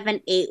is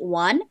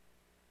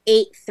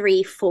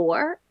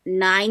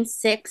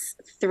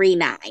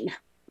 781-834-9639.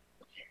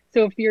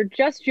 So if you're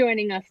just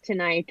joining us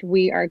tonight,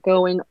 we are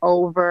going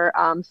over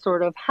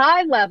sort of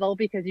high level,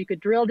 because you could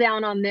drill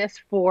down on this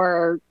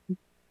for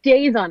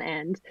days on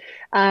end,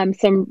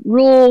 some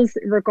rules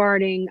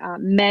regarding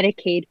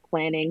Medicaid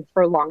planning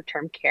for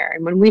long-term care.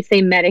 And when we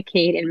say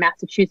Medicaid in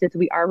Massachusetts,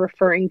 we are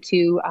referring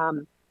to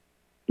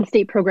the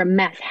state program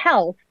Mass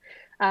Health.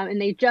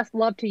 And they just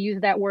love to use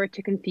that word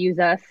to confuse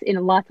us.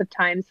 In lots of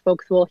times,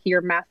 folks will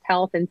hear Mass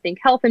Health and think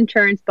health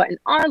insurance, but in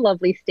our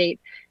lovely state,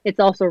 it's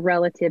also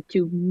relative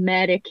to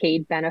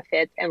Medicaid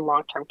benefits and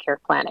long-term care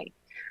planning.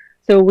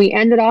 So we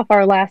ended off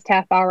our last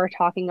half hour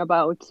talking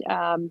about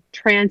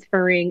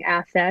transferring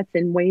assets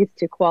and ways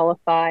to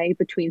qualify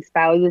between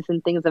spouses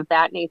and things of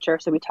that nature.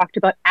 So we talked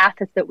about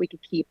assets that we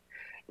could keep,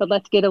 but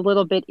let's get a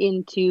little bit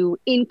into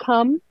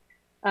income.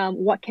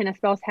 What can a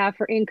spouse have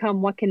for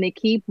income? What can they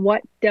keep?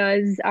 What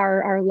does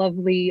our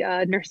lovely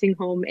nursing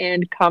home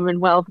and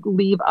Commonwealth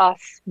leave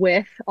us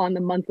with on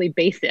the monthly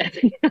basis?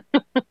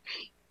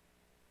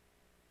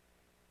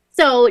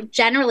 So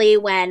generally,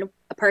 when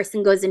a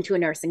person goes into a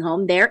nursing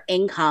home, their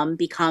income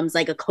becomes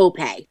like a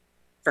copay,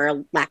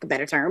 for lack of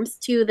better terms,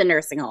 to the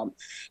nursing home.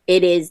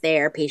 It is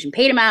their patient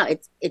paid amount.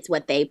 It's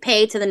what they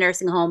pay to the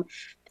nursing home.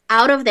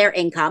 Out of their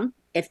income,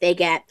 if they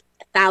get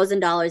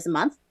 $1,000 a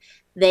month,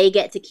 they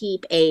get to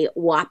keep a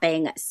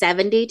whopping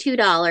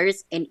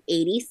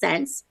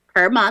 $72.80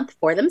 per month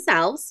for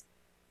themselves.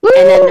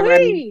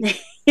 Woo-wee!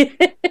 And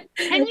then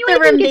and you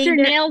even get your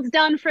nails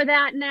done for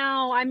that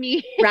now. I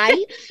mean,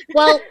 right?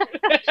 Well,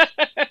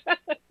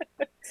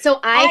 so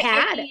I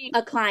had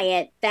a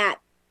client that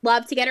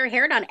loved to get her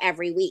hair done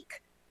every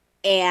week,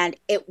 and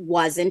it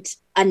wasn't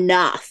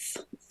enough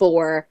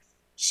for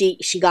she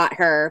got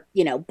her,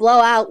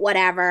 blowout,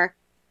 whatever.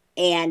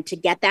 And to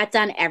get that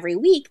done every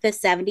week, the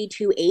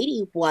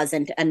 $72.80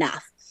 wasn't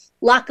enough.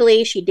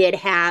 Luckily, she did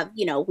have,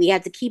 we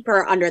had to keep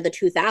her under the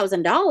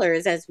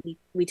 $2,000 as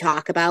we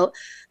talk about.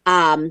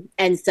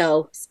 And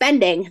so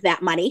spending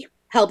that money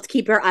helped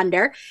keep her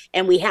under.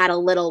 And we had a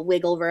little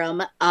wiggle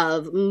room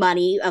of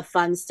money, of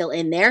funds still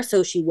in there.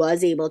 So she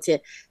was able to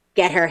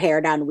get her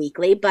hair done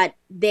weekly. But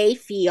they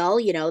feel,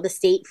 the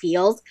state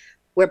feels,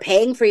 we're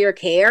paying for your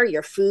care,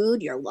 your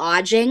food, your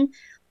lodging.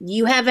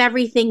 You have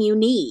everything you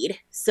need.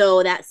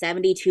 So that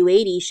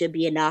 $72.80 should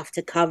be enough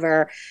to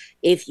cover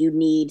if you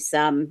need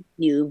some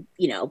new,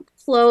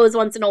 clothes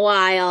once in a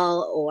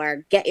while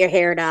or get your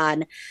hair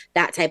done,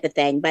 that type of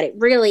thing. But it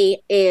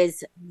really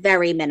is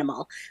very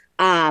minimal.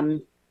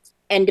 And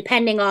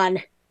depending on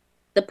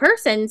the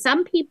person,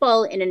 some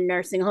people in a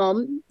nursing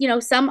home,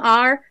 some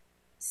are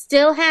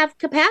still have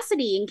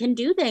capacity and can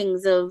do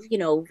things of,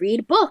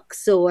 read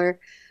books or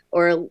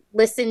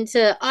listen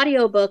to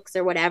audiobooks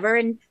or whatever.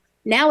 And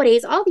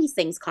nowadays, all these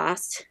things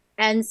cost.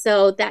 And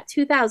so that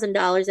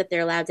 $2,000 that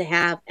they're allowed to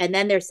have, and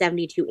then their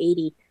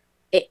 $72.80,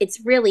 it's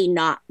really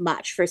not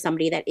much for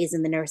somebody that is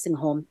in the nursing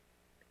home.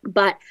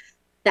 But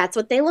that's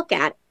what they look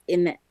at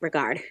in that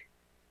regard.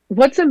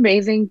 What's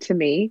amazing to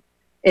me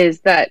is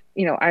that,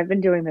 I've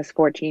been doing this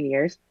 14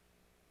 years,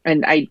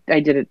 and I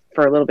did it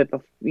for a little bit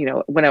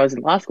before, when I was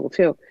in law school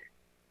too.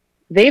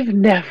 They've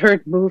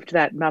never moved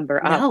that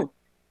number up. No.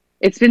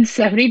 It's been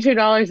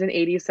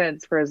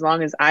 $72.80 for as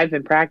long as I've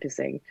been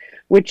practicing,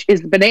 which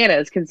is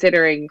bananas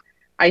considering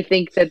I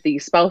think that the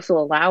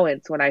spousal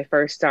allowance when I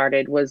first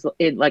started was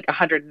in like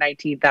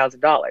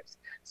 $119,000.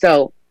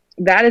 So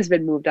that has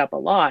been moved up a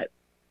lot,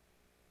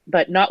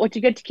 but not what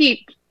you get to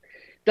keep.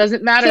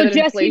 Doesn't matter that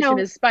inflation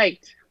is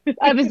spiked.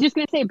 I was just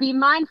going to say, be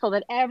mindful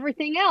that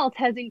everything else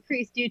has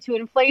increased due to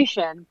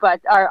inflation,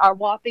 but our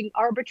whopping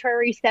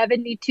arbitrary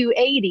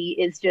 $72.80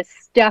 is just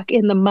stuck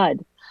in the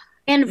mud.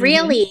 And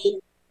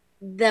really,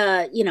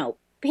 the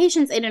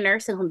patients in a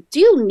nursing home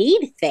do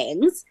need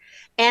things.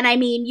 And I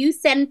mean, you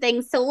send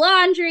things to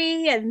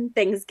laundry and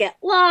things get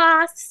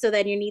lost, so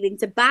then you're needing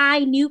to buy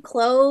new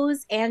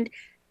clothes. And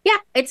yeah,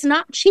 it's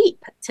not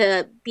cheap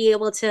to be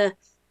able to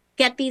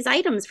get these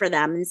items for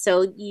them. And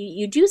so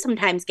you do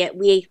sometimes get,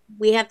 we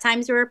have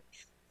times where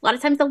a lot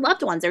of times the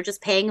loved ones are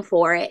just paying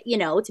for it,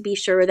 to be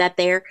sure that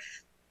their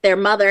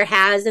mother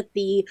has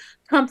the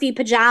comfy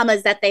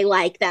pajamas that they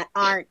like, that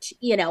aren't,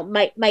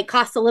 might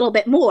cost a little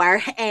bit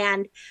more,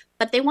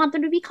 but they want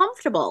them to be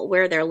comfortable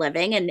where they're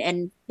living,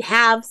 and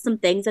have some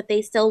things that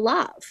they still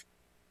love.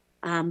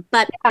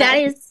 But that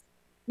is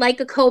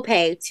like a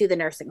copay to the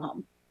nursing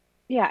home.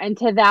 Yeah, and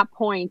to that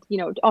point,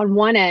 on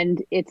one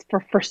end, it's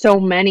for so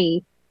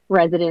many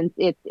residents,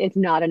 it's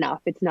not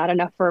enough. It's not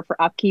enough for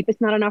upkeep.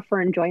 It's not enough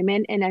for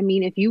enjoyment. And I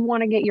mean, if you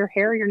want to get your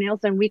hair or your nails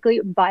done weekly,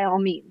 by all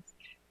means.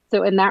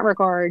 So in that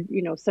regard,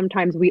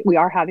 sometimes we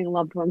are having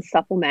loved ones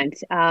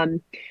supplement.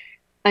 And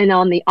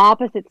on the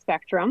opposite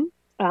spectrum,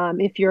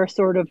 if you're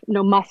sort of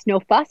no muss, no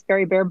fuss,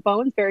 very bare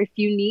bones, very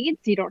few needs,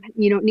 you don't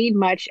need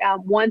much.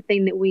 One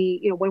thing that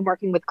we, when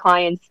working with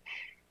clients,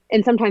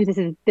 and sometimes this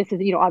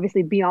is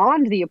obviously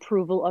beyond the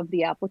approval of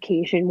the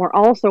application, we're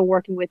also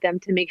working with them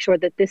to make sure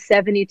that this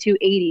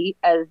 7280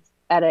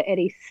 at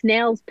a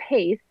snail's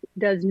pace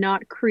does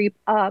not creep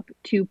up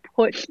to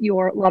put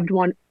your loved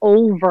one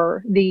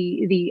over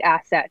the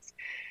assets.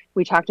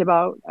 We talked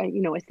about a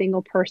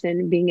single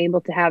person being able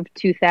to have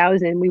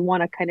 2,000. We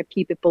want to kind of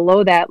keep it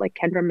below that, like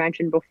Kendra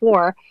mentioned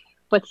before.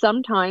 But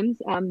sometimes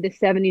the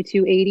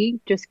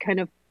 7280 just kind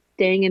of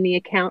staying in the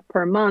account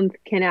per month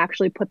can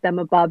actually put them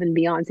above and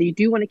beyond. So you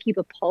do want to keep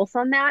a pulse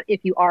on that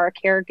if you are a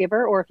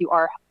caregiver, or if you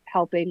are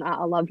helping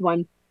a loved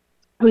one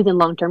who's in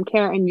long-term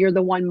care and you're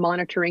the one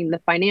monitoring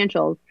the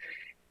financials.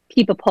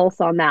 Keep a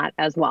pulse on that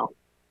as well.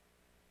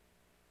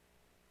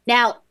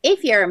 Now,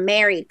 if you're a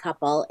married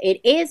couple, it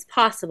is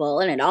possible,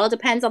 and it all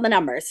depends on the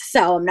numbers.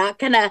 So I'm not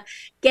going to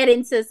get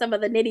into some of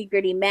the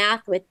nitty-gritty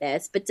math with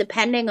this, but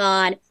depending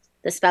on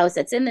the spouse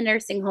that's in the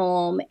nursing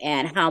home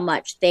and how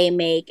much they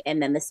make,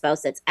 and then the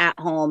spouse that's at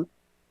home,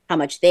 how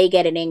much they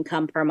get in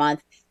income per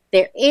month,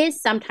 there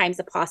is sometimes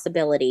a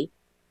possibility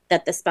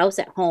that the spouse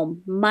at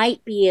home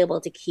might be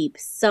able to keep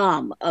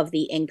some of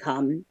the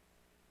income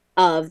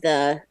of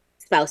the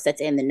spouse that's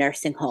in the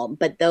nursing home.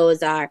 But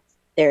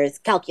there's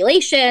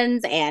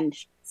calculations and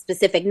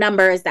specific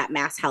numbers that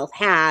Mass Health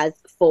has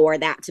for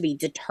that to be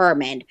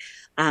determined.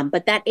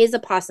 But that is a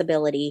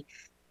possibility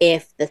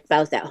if the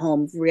spouse at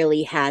home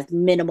really has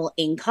minimal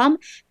income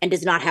and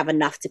does not have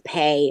enough to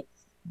pay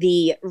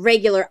the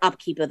regular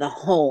upkeep of the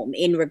home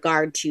in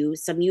regard to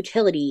some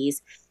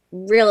utilities,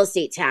 real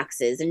estate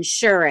taxes,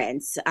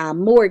 insurance,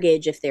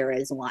 mortgage, if there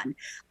is one.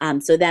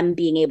 So them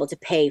being able to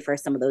pay for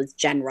some of those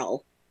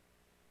general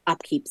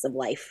upkeeps of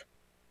life.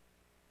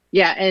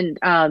 Yeah, and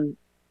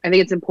I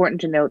think it's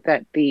important to note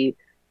that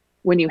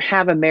when you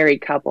have a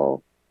married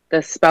couple,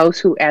 the spouse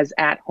who is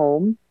at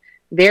home,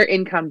 their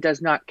income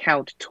does not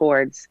count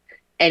towards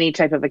any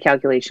type of a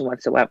calculation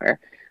whatsoever.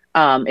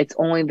 It's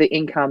only the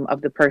income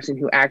of the person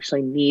who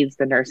actually needs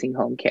the nursing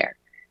home care.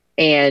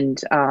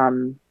 And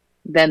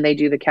then they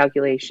do the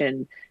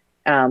calculation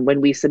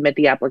when we submit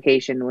the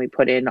application, we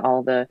put in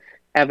all the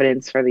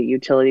evidence for the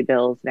utility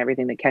bills and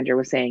everything that Kendra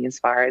was saying as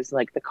far as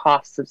like the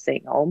costs of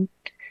staying home.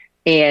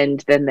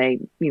 And then they,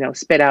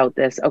 spit out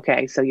this,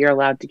 okay, so you're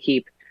allowed to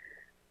keep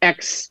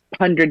X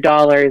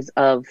 $100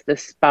 of the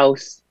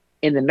spouse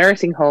in the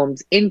nursing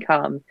home's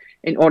income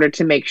in order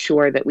to make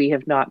sure that we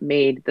have not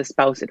made the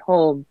spouse at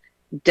home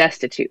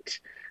destitute.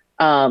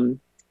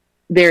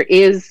 There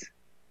is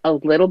a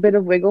little bit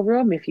of wiggle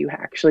room if you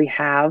actually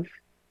have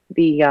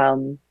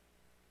the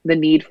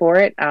need for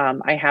it.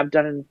 I have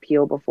done an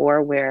appeal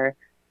before where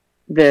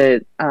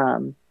the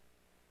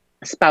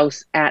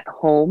spouse at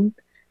home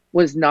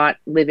was not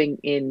living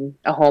in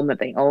a home that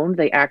they owned.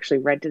 They actually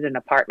rented an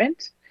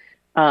apartment.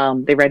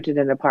 They rented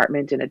an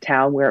apartment in a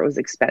town where it was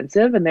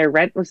expensive, and their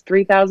rent was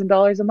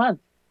 $3,000 a month.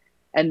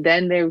 And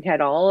then they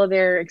had all of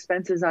their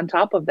expenses on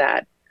top of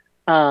that.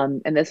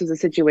 And this was a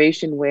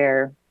situation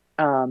where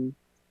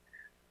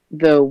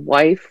the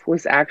wife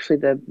was actually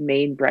the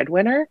main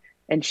breadwinner,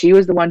 and she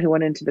was the one who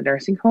went into the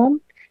nursing home.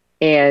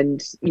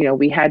 And,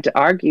 we had to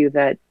argue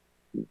that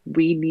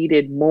we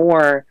needed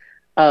more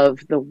of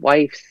the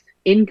wife's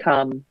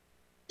income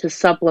to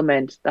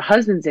supplement the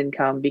husband's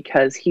income,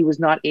 because he was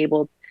not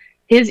able,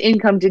 his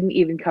income didn't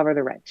even cover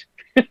the rent.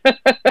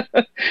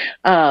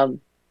 On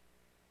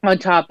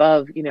top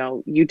of,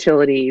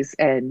 utilities,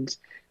 and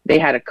they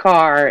had a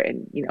car,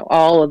 and,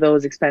 all of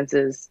those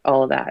expenses,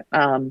 all of that.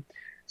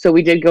 So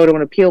we did go to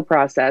an appeal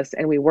process,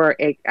 and we were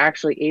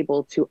actually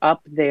able to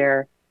up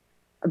the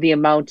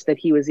amount that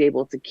he was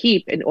able to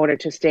keep in order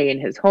to stay in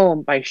his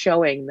home, by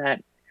showing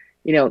that,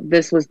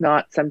 this was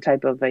not some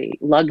type of a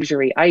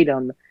luxury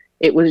item.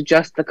 It was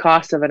just the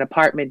cost of an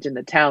apartment in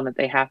the town that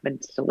they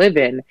happened to live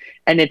in.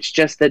 And it's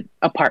just that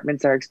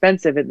apartments are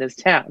expensive in this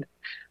town.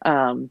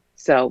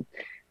 So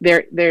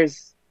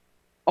there's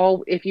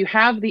if you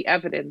have the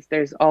evidence,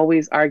 there's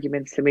always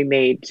arguments to be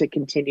made to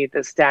continue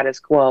the status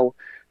quo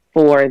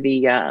for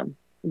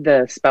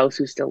the spouse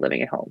who's still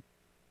living at home.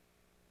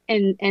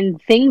 And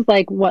things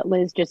like what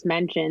Liz just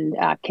mentioned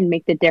can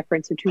make the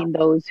difference between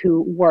those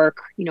who work,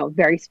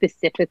 very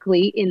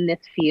specifically in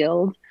this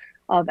field,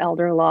 of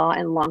elder law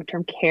and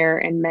long-term care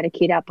and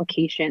Medicaid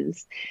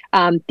applications.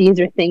 These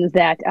are things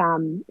that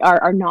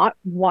are not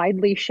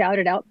widely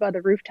shouted out by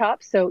the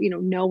rooftops. So,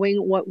 knowing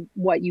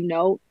what you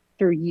know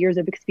through years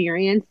of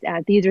experience,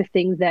 these are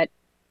things that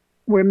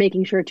we're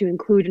making sure to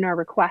include in our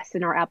requests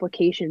and our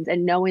applications,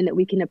 and knowing that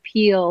we can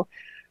appeal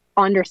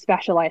under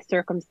specialized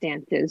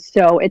circumstances.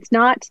 So it's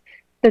not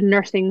the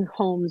nursing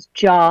home's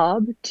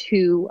job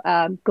to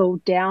go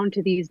down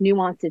to these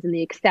nuances and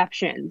the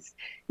exceptions.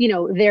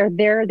 They're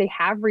there, they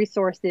have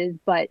resources,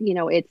 but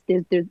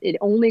it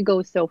only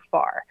goes so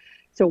far.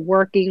 So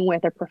working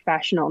with a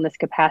professional in this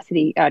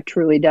capacity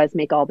truly does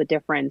make all the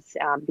difference,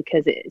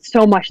 because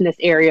so much in this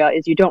area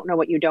is you don't know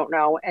what you don't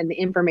know, and the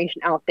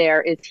information out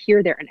there is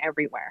here, there, and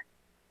everywhere.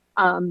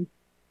 And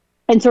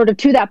sort of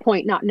to that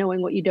point, not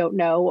knowing what you don't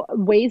know,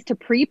 ways to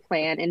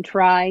pre-plan and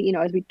try,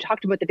 as we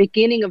talked about at the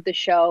beginning of the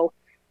show,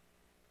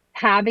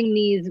 having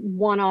these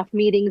one-off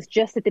meetings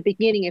just at the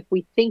beginning, if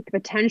we think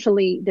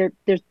potentially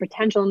there's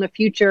potential in the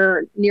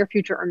future, near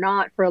future or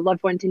not, for a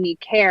loved one to need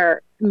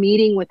care,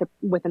 meeting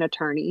with an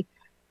attorney.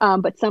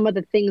 But some of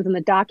the things in the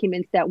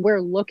documents that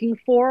we're looking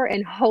for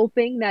and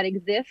hoping that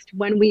exist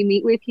when we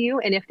meet with you,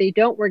 and if they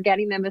don't, we're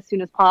getting them as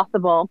soon as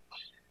possible.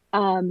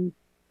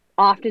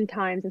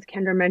 Oftentimes, as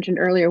Kendra mentioned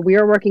earlier, we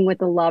are working with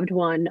the loved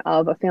one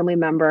of a family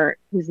member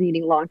who's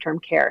needing long-term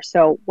care.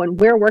 So when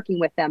we're working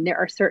with them, there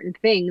are certain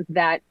things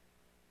that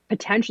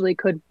potentially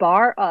could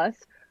bar us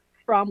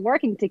from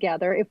working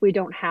together if we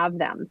don't have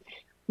them.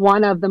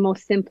 One of the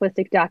most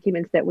simplistic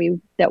documents that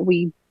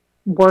we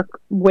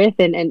work with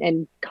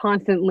and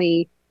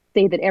constantly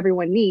say that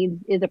everyone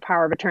needs is a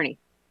power of attorney.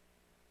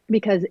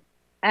 Because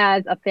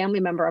as a family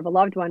member of a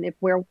loved one, if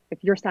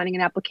you're signing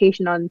an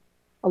application on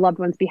a loved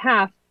one's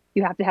behalf,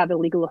 you have to have the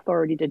legal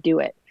authority to do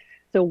it.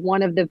 So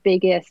one of the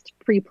biggest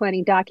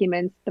pre-planning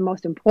documents, the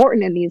most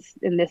important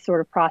in this sort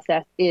of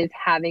process, is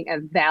having a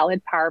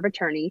valid power of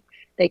attorney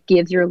that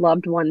gives your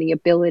loved one the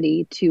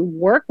ability to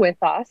work with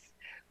us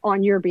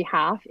on your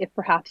behalf if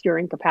perhaps you're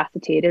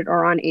incapacitated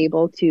or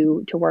unable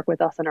to work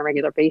with us on a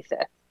regular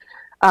basis.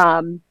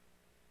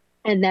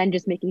 And then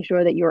just making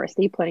sure that your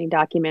estate planning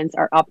documents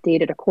are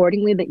updated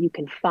accordingly, that you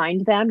can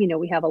find them.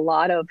 We have a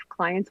lot of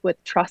clients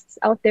with trusts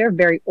out there,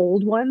 very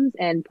old ones,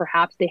 and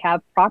perhaps they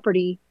have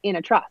property in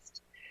a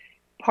trust.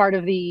 Part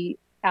of the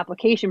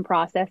application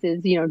process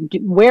is,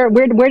 where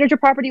does your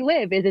property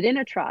live? Is it in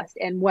a trust?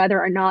 And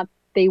whether or not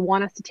they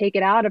want us to take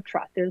it out of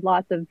trust. There's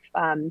lots of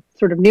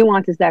sort of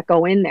nuances that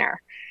go in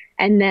there.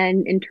 And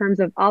then in terms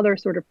of other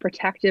sort of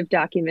protective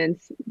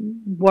documents,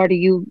 what are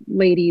you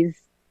ladies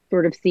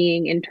sort of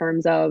seeing in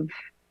terms of,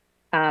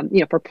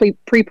 for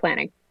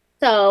pre-planning?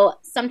 So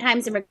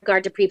sometimes in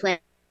regard to pre-planning,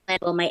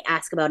 people might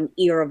ask about an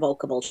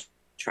irrevocable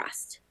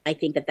trust. I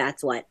think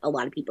that's what a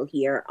lot of people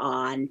hear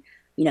on,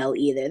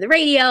 either the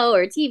radio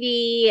or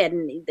TV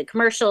and the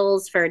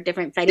commercials for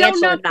different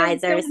financial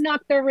advisors. Don't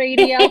knock the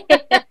radio.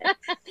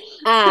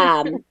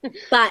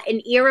 But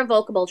an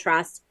irrevocable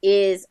trust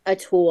is a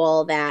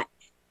tool that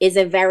is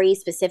a very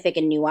specific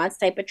and nuanced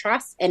type of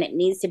trust, and it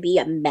needs to be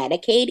a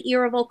Medicaid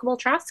irrevocable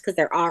trust, because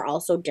there are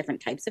also different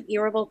types of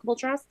irrevocable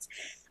trusts,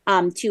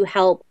 to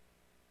help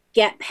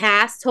get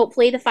past,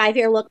 hopefully, the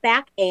 5-year look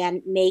back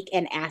and make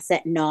an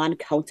asset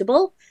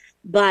non-countable.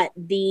 But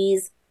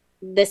this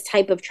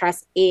type of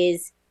trust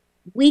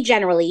we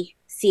generally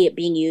see it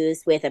being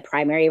used with a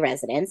primary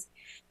residence,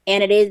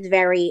 and it is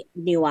very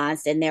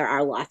nuanced, and there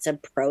are lots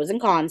of pros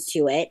and cons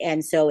to it.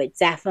 And so it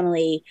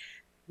definitely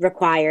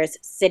requires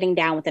sitting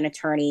down with an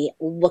attorney,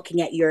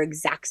 looking at your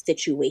exact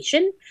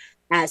situation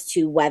as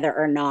to whether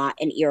or not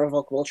an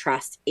irrevocable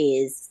trust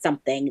is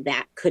something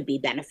that could be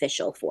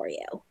beneficial for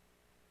you.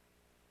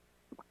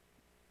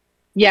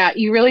 Yeah,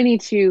 you really need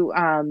to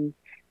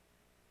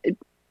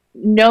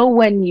know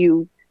when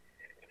you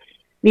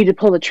need to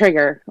pull the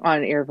trigger on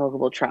an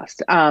irrevocable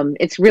trust.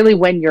 It's really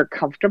when you're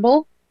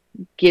comfortable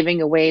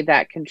giving away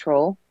that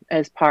control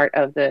as part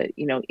of the,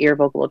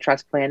 irrevocable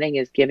trust planning,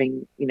 is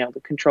giving,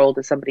 the control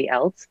to somebody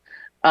else.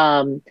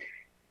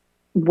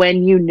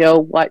 When you know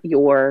what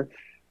your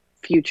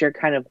future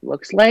kind of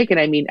looks like, and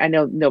I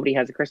know nobody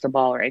has a crystal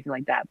ball or anything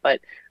like that,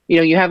 but,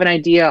 you have an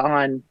idea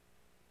on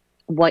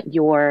what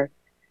your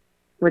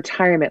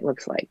retirement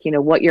looks like,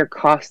 what your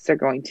costs are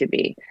going to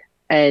be.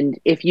 And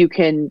if you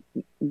can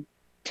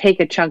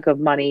take a chunk of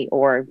money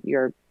or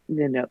your,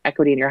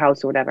 equity in your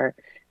house or whatever,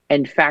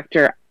 and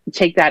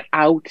take that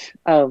out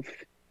of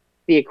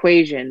the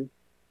equation,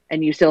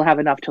 and you still have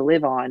enough to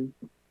live on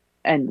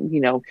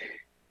and,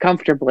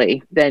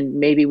 comfortably, then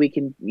maybe we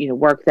can,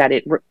 work that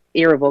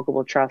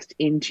irrevocable trust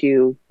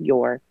into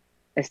your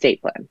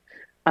estate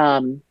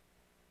plan.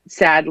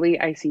 Sadly,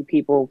 I see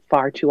people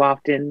far too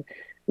often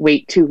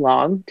wait too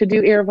long to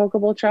do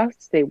irrevocable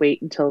trusts. They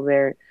wait until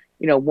they're,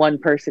 one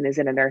person is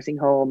in a nursing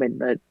home and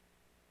the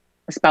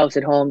spouse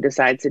at home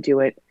decides to do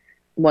it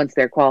once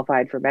they're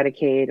qualified for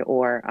Medicaid,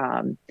 or,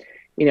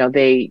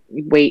 they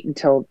wait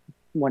until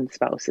one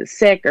spouse is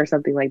sick or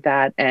something like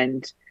that.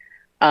 And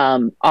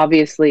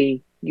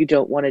obviously you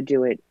don't want to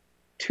do it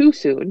too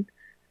soon.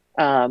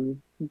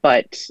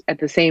 But at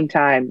the same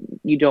time,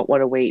 you don't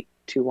want to wait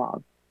too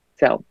long.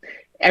 So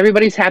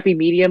everybody's happy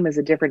medium is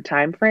a different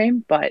time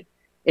frame, but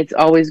it's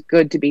always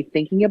good to be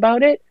thinking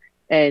about it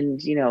and,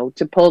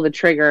 to pull the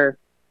trigger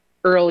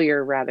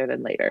earlier rather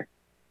than later.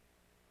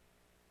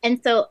 And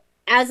so,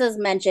 as was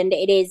mentioned,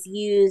 it is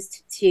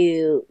used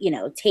to,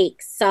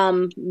 take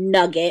some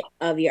nugget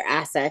of your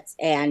assets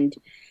and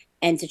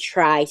to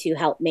try to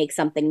help make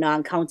something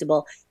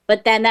non-countable.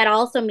 But then that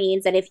also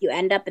means that if you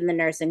end up in the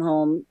nursing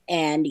home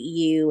and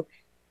you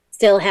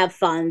still have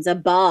funds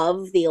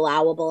above the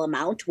allowable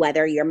amount,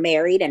 whether you're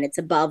married and it's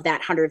above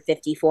that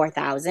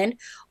 $154,000,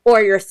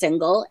 or you're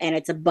single and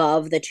it's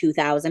above the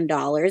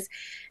 $2,000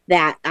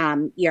 that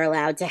you're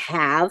allowed to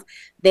have.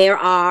 There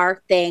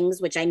are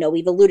things which I know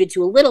we've alluded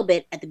to a little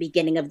bit at the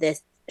beginning of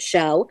this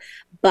show,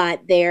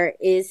 but there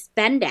is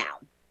spend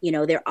down.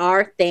 There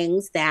are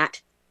things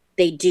that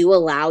they do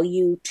allow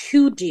you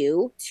to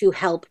do to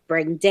help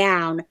bring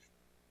down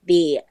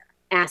the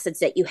assets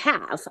that you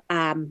have.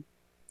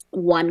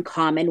 One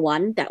common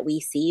one that we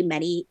see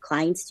many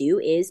clients do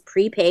is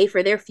prepay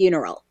for their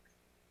funeral.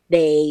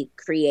 They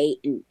create,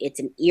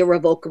 it's an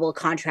irrevocable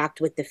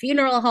contract with the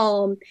funeral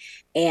home,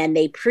 and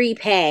they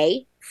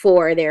prepay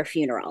for their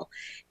funeral.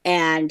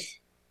 And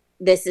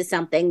this is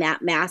something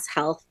that Mass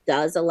Health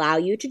does allow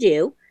you to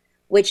do,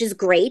 which is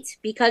great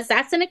because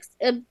that's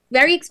a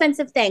very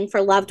expensive thing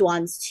for loved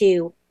ones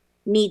to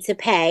need to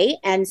pay.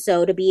 And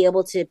so to be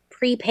able to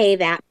prepay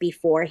that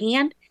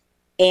beforehand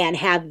and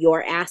have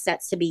your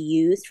assets to be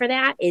used for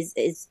that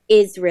is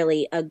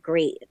really a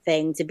great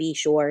thing to be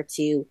sure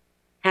to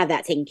have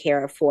that taken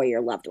care of for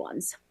your loved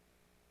ones.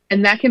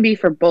 And that can be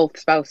for both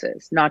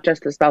spouses, not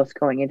just the spouse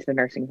going into the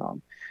nursing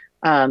home.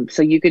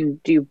 So you can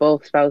do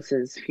both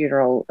spouses'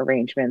 funeral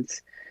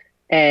arrangements.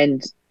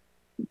 And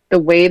the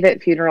way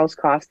that funerals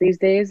cost these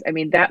days, I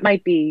mean, that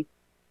might be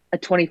a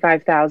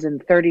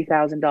 $25,000,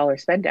 $30,000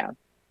 spend down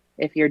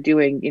if you're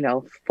doing,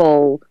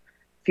 full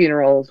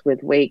funerals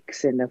with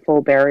wakes and a full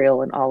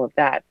burial and all of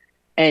that.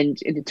 And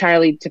it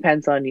entirely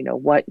depends on,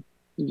 what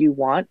you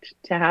want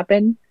to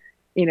happen,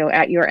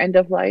 at your end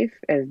of life.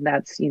 And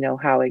that's,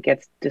 how it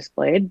gets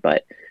displayed.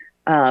 But,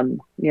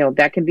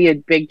 that can be a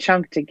big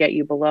chunk to get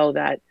you below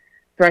that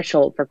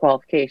threshold for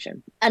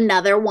qualification.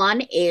 Another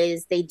one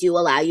is they do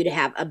allow you to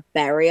have a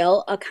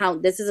burial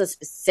account. This is a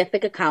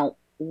specific account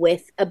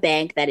with a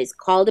bank that is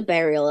called a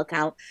burial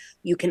account.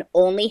 You can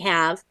only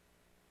have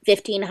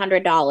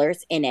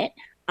 $1,500 in it.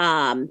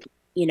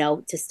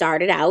 To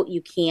start it out.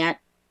 You can't,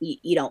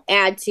 you don't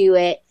add to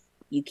it.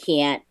 You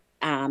can't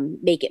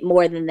make it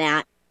more than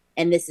that.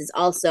 And this is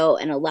also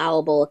an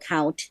allowable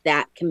account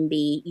that can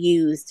be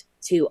used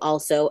to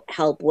also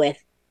help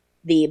with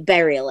the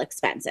burial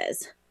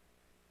expenses.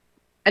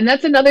 And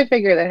that's another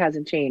figure that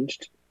hasn't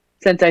changed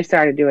since I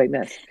started doing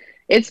this.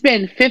 It's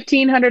been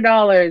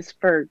 $1,500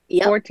 for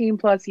 14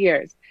 plus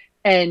years.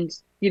 And,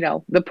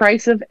 the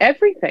price of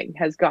everything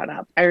has gone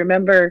up. I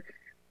remember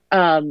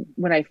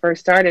when I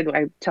first started,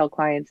 I tell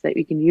clients that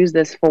you can use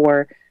this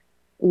for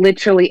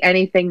literally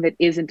anything that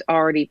isn't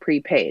already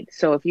prepaid.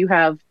 So if you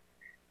have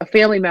a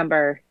family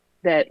member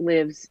that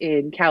lives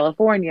in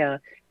California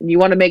and you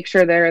want to make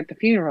sure they're at the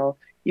funeral,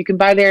 you can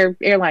buy their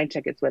airline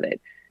tickets with it.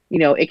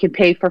 It can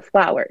pay for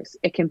flowers.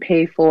 It can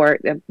pay for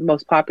the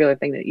most popular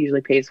thing that it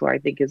usually pays for, I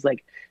think, is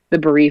like the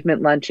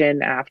bereavement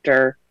luncheon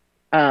after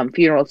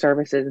funeral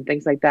services and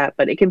things like that.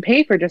 But it can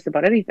pay for just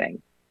about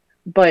anything.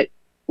 But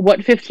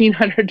what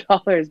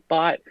 $1,500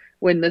 bought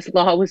when this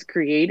law was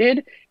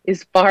created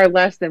is far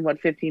less than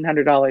what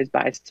 $1,500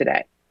 buys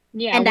today.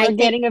 Yeah, and we're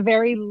getting a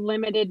very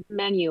limited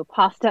menu,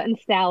 pasta and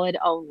salad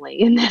only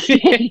in this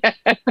game.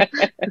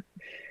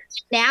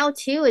 Now,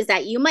 too, is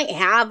that you might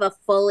have a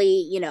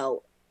fully,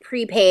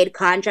 prepaid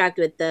contract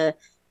with the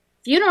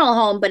funeral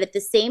home, but at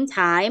the same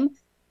time,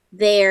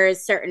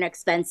 there's certain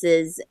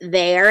expenses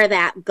there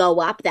that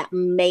go up that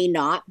may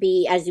not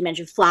be, as you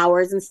mentioned,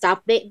 flowers and stuff.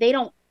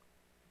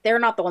 They're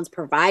not the ones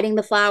providing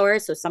the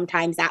flowers. So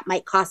sometimes that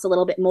might cost a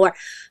little bit more.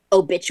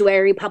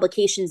 Obituary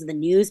publications in the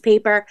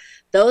newspaper,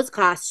 those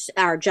costs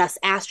are just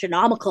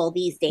astronomical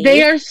these days.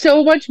 They are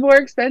so much more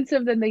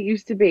expensive than they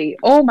used to be.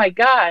 Oh my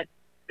God.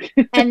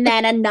 And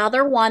then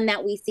another one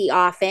that we see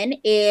often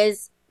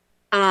is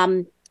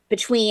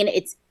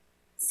it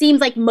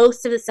seems like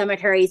most of the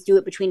cemeteries do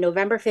it between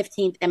November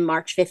 15th and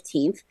March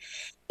 15th.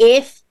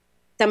 If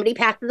somebody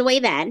passes away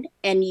then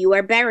and you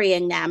are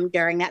burying them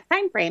during that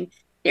time frame,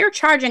 they're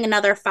charging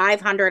another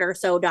 $500 or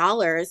so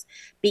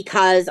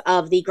because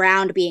of the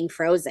ground being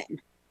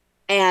frozen.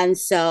 And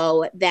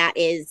so that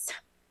is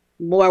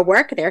more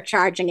work. They're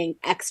charging an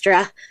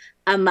extra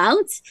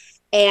amount.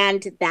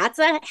 And that's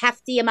a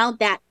hefty amount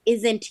that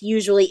isn't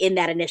usually in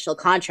that initial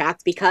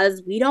contract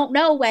because we don't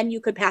know when you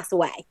could pass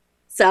away.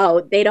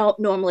 So they don't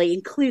normally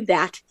include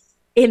that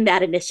in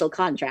that initial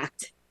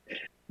contract.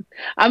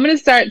 I'm going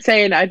to start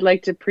saying I'd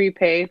like to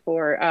prepay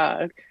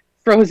for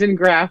frozen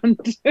ground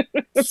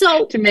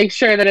so to make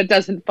sure that it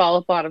doesn't fall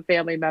upon a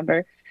family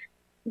member.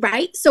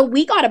 Right. So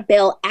we got a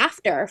bill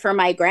after for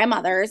my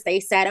grandmother's. They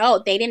said,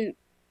 oh, they didn't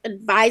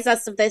advise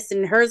us of this,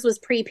 and hers was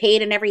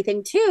prepaid and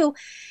everything too.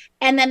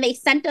 And then they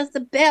sent us a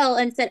bill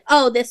and said,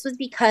 oh, this was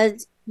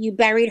because you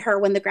buried her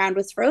when the ground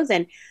was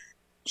frozen.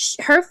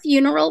 Her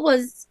funeral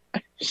was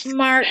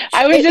March.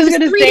 I was just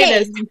going to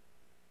say this.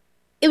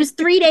 It was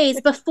 3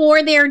 days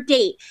before their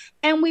date.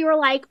 And we were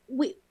like,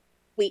 we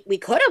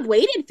could have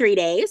waited 3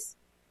 days.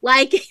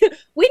 Like,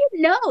 we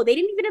didn't know. They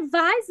didn't even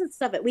advise us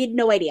of it. We had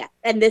no idea.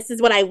 And this is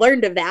what I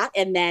learned of that.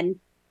 And then.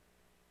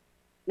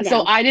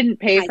 So I didn't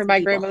pay for my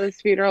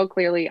grandmother's funeral.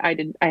 Clearly, I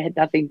had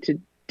nothing to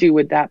do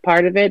with that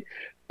part of it.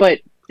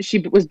 But she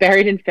was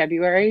buried in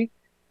February,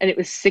 and it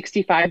was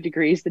 65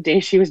 degrees the day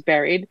she was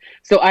buried.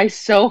 So I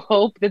so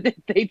hope that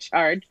they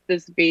charged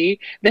this fee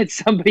that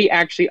somebody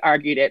actually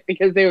argued it,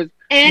 because there was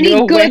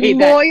any good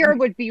lawyer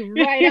would be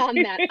right on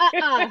that.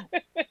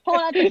 Pull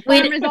out the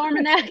farmer's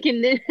almanac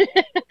and then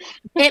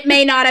it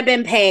may not have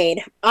been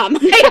paid.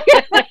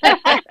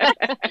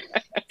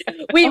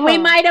 We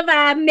might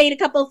have made a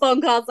couple of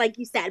phone calls, like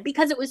you said,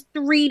 because it was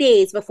 3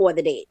 days before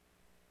the date,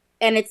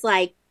 and it's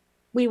like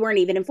we weren't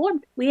even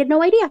informed. We had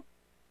no idea.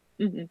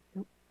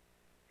 Mm-hmm.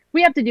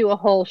 We have to do a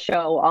whole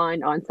show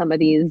on some of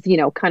these,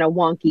 kind of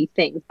wonky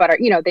things, but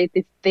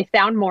they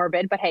sound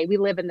morbid, but hey, we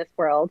live in this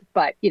world.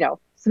 But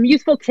some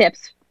useful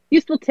tips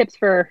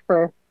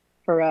for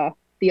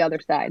the other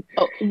side.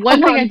 Oh,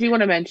 one thing I do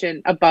want to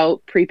mention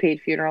about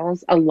prepaid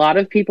funerals: a lot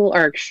of people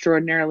are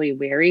extraordinarily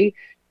wary,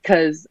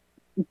 because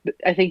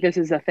I think this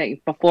is a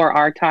thing before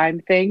our time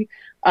thing.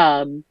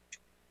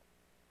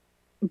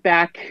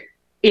 Back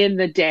in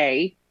the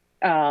day,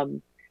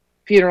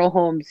 funeral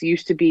homes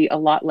used to be a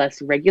lot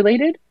less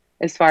regulated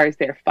as far as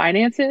their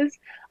finances.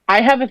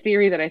 I have a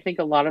theory that I think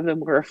a lot of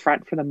them were a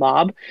front for the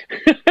mob.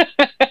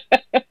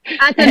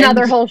 That's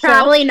another whole show.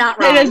 Probably not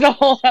wrong. It is a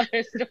whole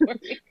other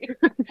story.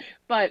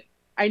 But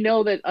I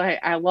know that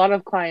a lot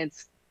of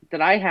clients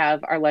that I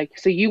have are like,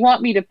 so you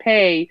want me to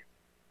pay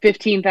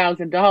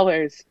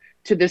 $15,000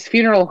 to this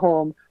funeral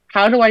home?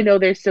 How do I know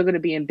they're still going to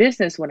be in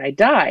business when I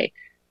die?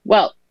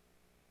 Well,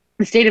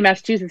 the state of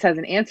Massachusetts has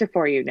an answer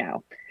for you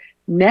now.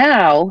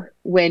 Now,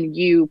 when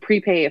you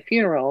prepay a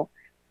funeral,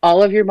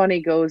 all of your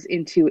money goes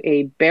into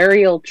a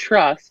burial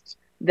trust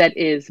that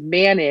is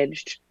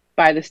managed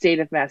by the state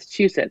of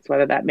Massachusetts.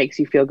 Whether that makes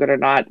you feel good or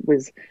not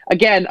was,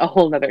 again, a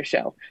whole nother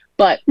show.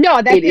 But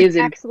no, that's an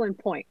excellent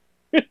point.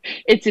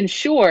 It's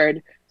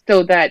insured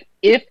so that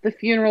if the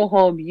funeral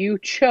home you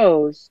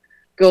chose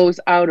goes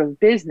out of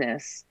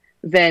business,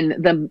 then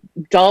the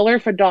dollar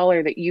for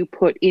dollar that you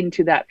put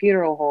into that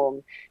funeral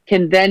home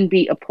can then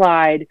be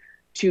applied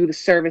to the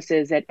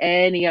services at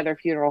any other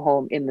funeral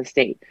home in the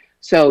state.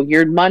 So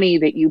your money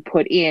that you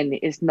put in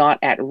is not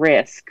at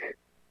risk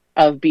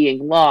of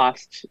being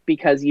lost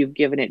because you've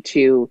given it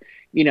to,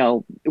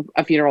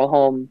 a funeral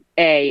home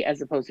A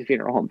as opposed to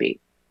funeral home B.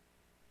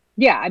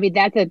 Yeah, I mean,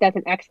 that's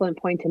an excellent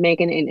point to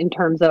make in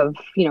terms of,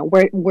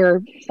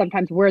 we're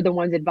sometimes we're the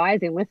ones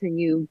advising,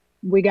 listen,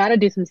 we got to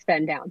do some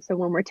spend down. So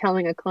when we're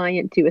telling a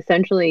client to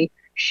essentially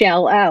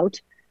shell out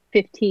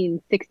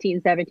 $15,000,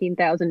 $16,000,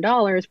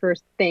 $17,000 for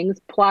things,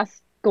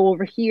 plus go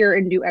over here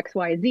and do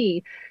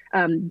XYZ,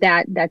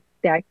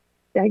 that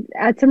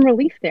adds some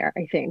relief there,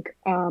 I think.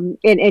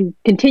 And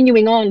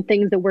continuing on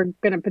things that we're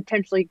going to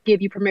potentially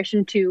give you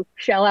permission to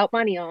shell out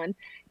money on.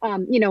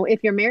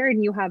 If you're married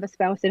and you have a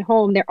spouse at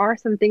home, there are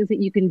some things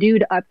that you can do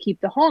to upkeep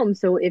the home.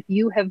 So if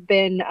you have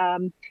been,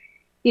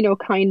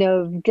 kind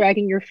of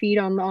dragging your feet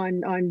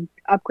on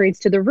upgrades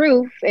to the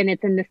roof and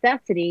it's a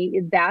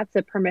necessity, that's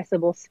a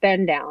permissible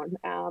spend down.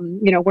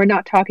 We're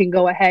not talking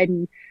go ahead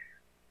and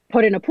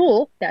put in a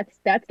pool. That's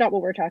not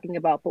what we're talking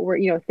about, but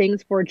we're,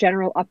 things for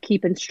general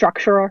upkeep and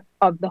structure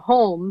of the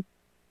home.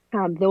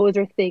 Those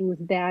are things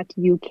that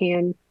you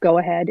can go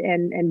ahead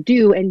and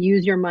do and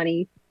use your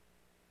money.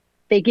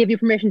 They give you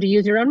permission to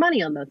use your own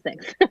money on those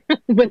things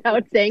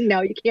without saying,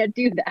 no, you can't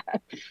do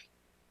that.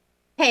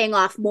 Paying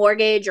off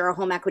mortgage or a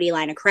home equity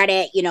line of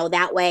credit,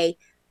 that way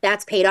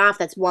that's paid off.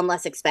 That's one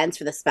less expense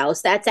for the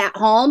spouse that's at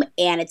home,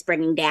 and it's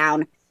bringing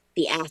down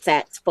the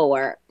assets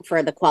for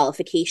the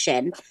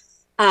qualification.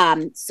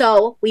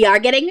 So we are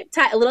getting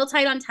a little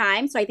tight on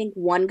time. So I think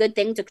one good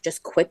thing to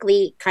just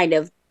quickly kind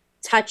of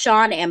touch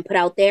on and put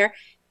out there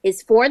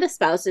is for the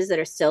spouses that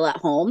are still at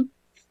home,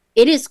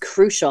 it is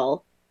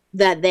crucial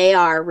that they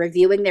are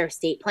reviewing their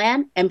estate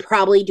plan and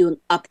probably doing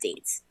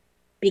updates,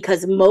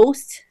 because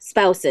most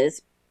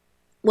spouses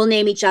will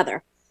name each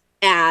other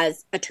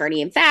as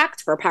attorney in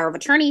fact for power of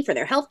attorney, for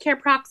their healthcare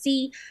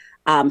proxy,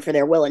 for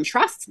their will and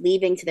trust,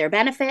 leaving to their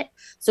benefit.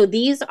 So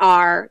these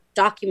are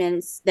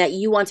documents that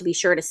you want to be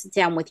sure to sit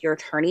down with your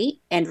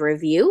attorney and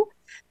review,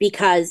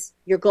 because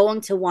you're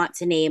going to want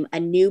to name a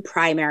new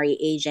primary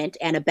agent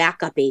and a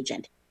backup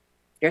agent.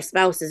 Your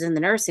spouse is in the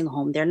nursing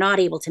home. They're not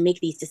able to make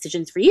these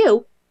decisions for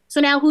you.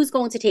 So now who's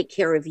going to take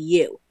care of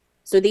you?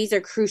 So these are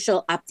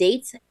crucial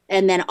updates.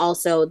 And then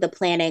also the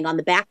planning on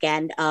the back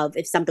end of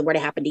if something were to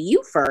happen to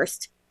you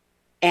first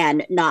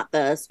and not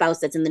the spouse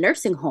that's in the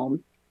nursing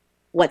home,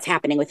 what's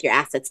happening with your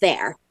assets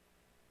there.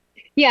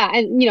 Yeah.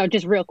 And,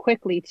 just real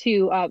quickly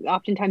too,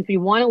 oftentimes we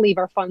want to leave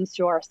our funds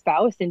to our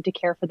spouse and to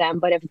care for them.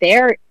 But if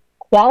they're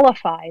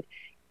qualified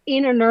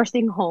in a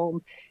nursing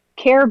home,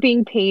 care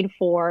being paid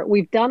for.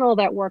 We've done all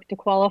that work to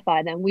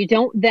qualify them. We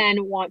don't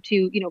then want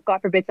to,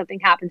 God forbid something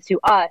happens to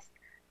us,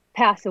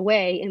 pass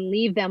away and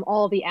leave them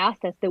all the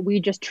assets that we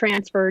just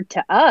transferred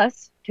to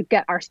us to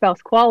get our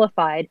spouse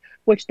qualified,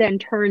 which then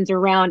turns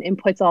around and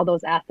puts all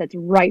those assets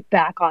right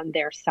back on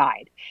their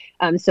side.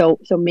 So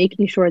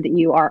making sure that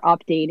you are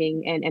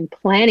updating and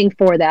planning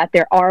for that.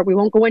 We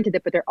won't go into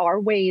that, but there are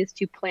ways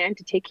to plan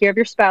to take care of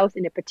your spouse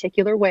in a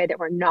particular way that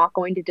we're not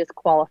going to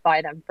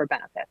disqualify them for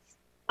benefits.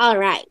 All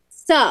right.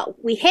 So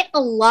we hit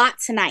a lot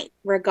tonight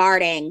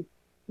regarding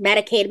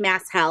Medicaid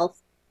Mass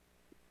Health,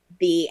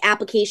 the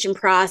application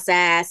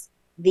process,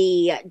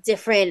 the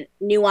different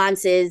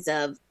nuances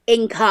of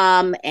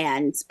income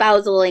and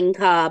spousal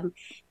income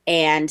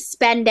and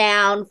spend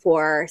down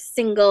for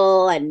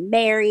single and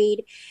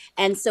married.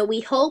 And so we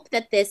hope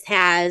that this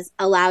has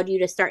allowed you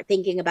to start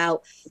thinking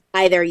about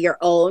either your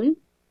own,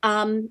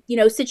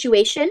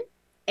 situation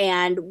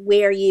and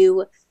where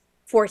you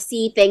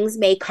foresee things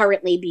may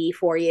currently be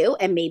for you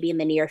and maybe in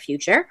the near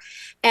future.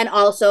 And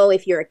also,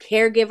 if you're a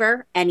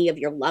caregiver, any of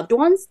your loved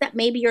ones that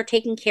maybe you're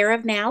taking care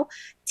of now,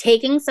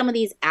 taking some of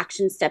these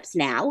action steps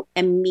now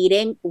and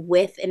meeting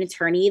with an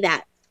attorney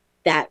that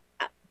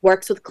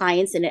works with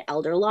clients in an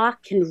elder law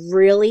can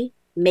really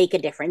make a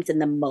difference in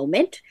the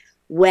moment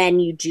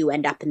when you do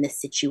end up in this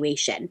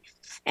situation.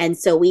 And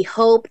so we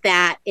hope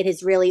that it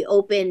has really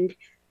opened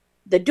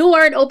the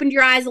door and opened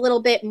your eyes a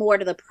little bit more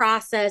to the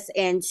process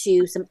and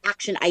to some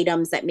action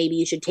items that maybe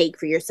you should take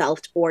for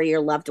yourself or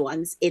your loved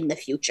ones in the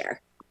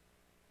future.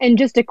 And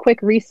just a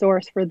quick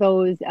resource for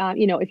those,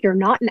 if you're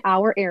not in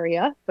our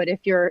area, but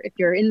if you're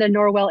in the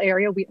Norwell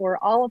area, or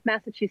all of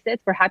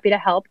Massachusetts, we're happy to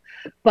help.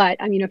 But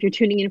if you're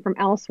tuning in from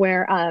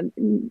elsewhere,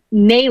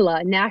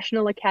 NALA,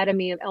 National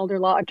Academy of Elder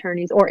Law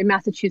Attorneys, or in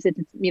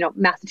Massachusetts,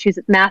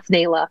 Massachusetts Mass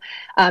NALA,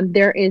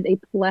 there is a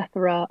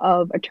plethora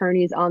of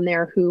attorneys on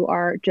there who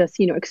are just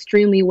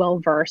extremely well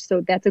versed.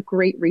 So that's a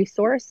great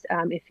resource.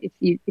 If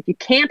you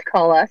can't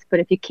call us, but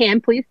if you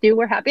can, please do.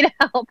 We're happy to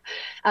help.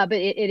 But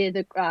it is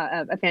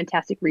a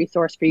fantastic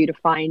resource for you to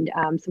find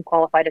some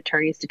qualified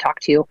attorneys to talk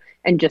to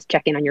and just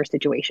check in on your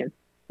situation.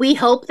 We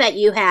hope that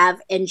you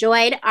have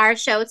enjoyed our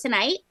show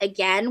tonight.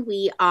 Again,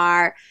 we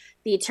are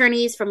the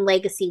attorneys from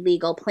Legacy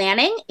Legal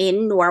Planning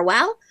in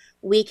Norwell.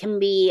 We can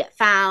be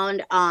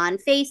found on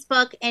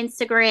Facebook,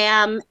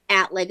 Instagram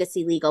at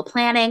Legacy Legal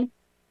Planning.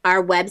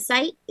 Our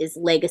website is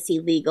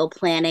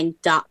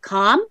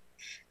legacylegalplanning.com.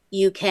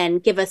 You can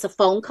give us a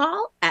phone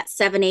call at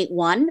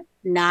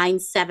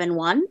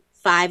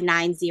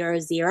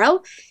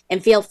 781-971-5900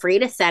 and feel free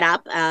to set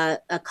up a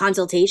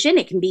consultation.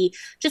 It can be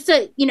just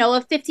a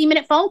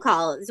 15-minute phone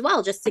call as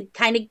well, just to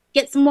kind of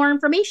get some more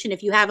information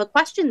if you have a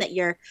question that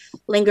you're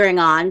lingering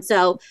on.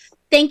 So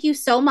thank you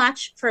so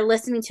much for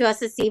listening to us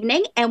this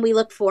evening, and we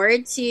look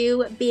forward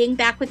to being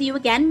back with you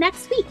again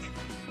next week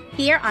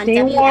here on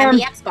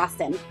WMEX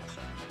Boston.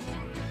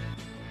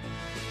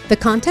 The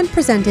content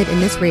presented in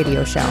this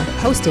radio show,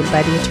 hosted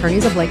by the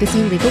attorneys of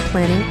Legacy Legal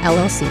Planning,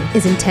 LLC,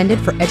 is intended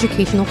for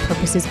educational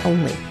purposes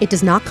only. It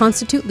does not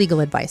constitute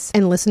legal advice,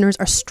 and listeners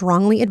are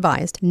strongly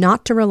advised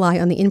not to rely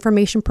on the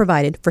information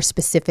provided for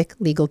specific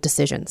legal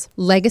decisions.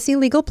 Legacy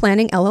Legal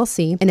Planning,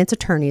 LLC, and its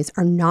attorneys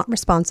are not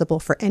responsible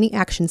for any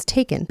actions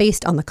taken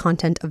based on the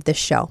content of this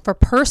show. For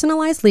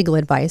personalized legal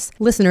advice,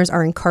 listeners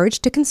are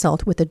encouraged to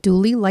consult with a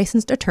duly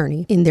licensed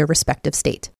attorney in their respective state.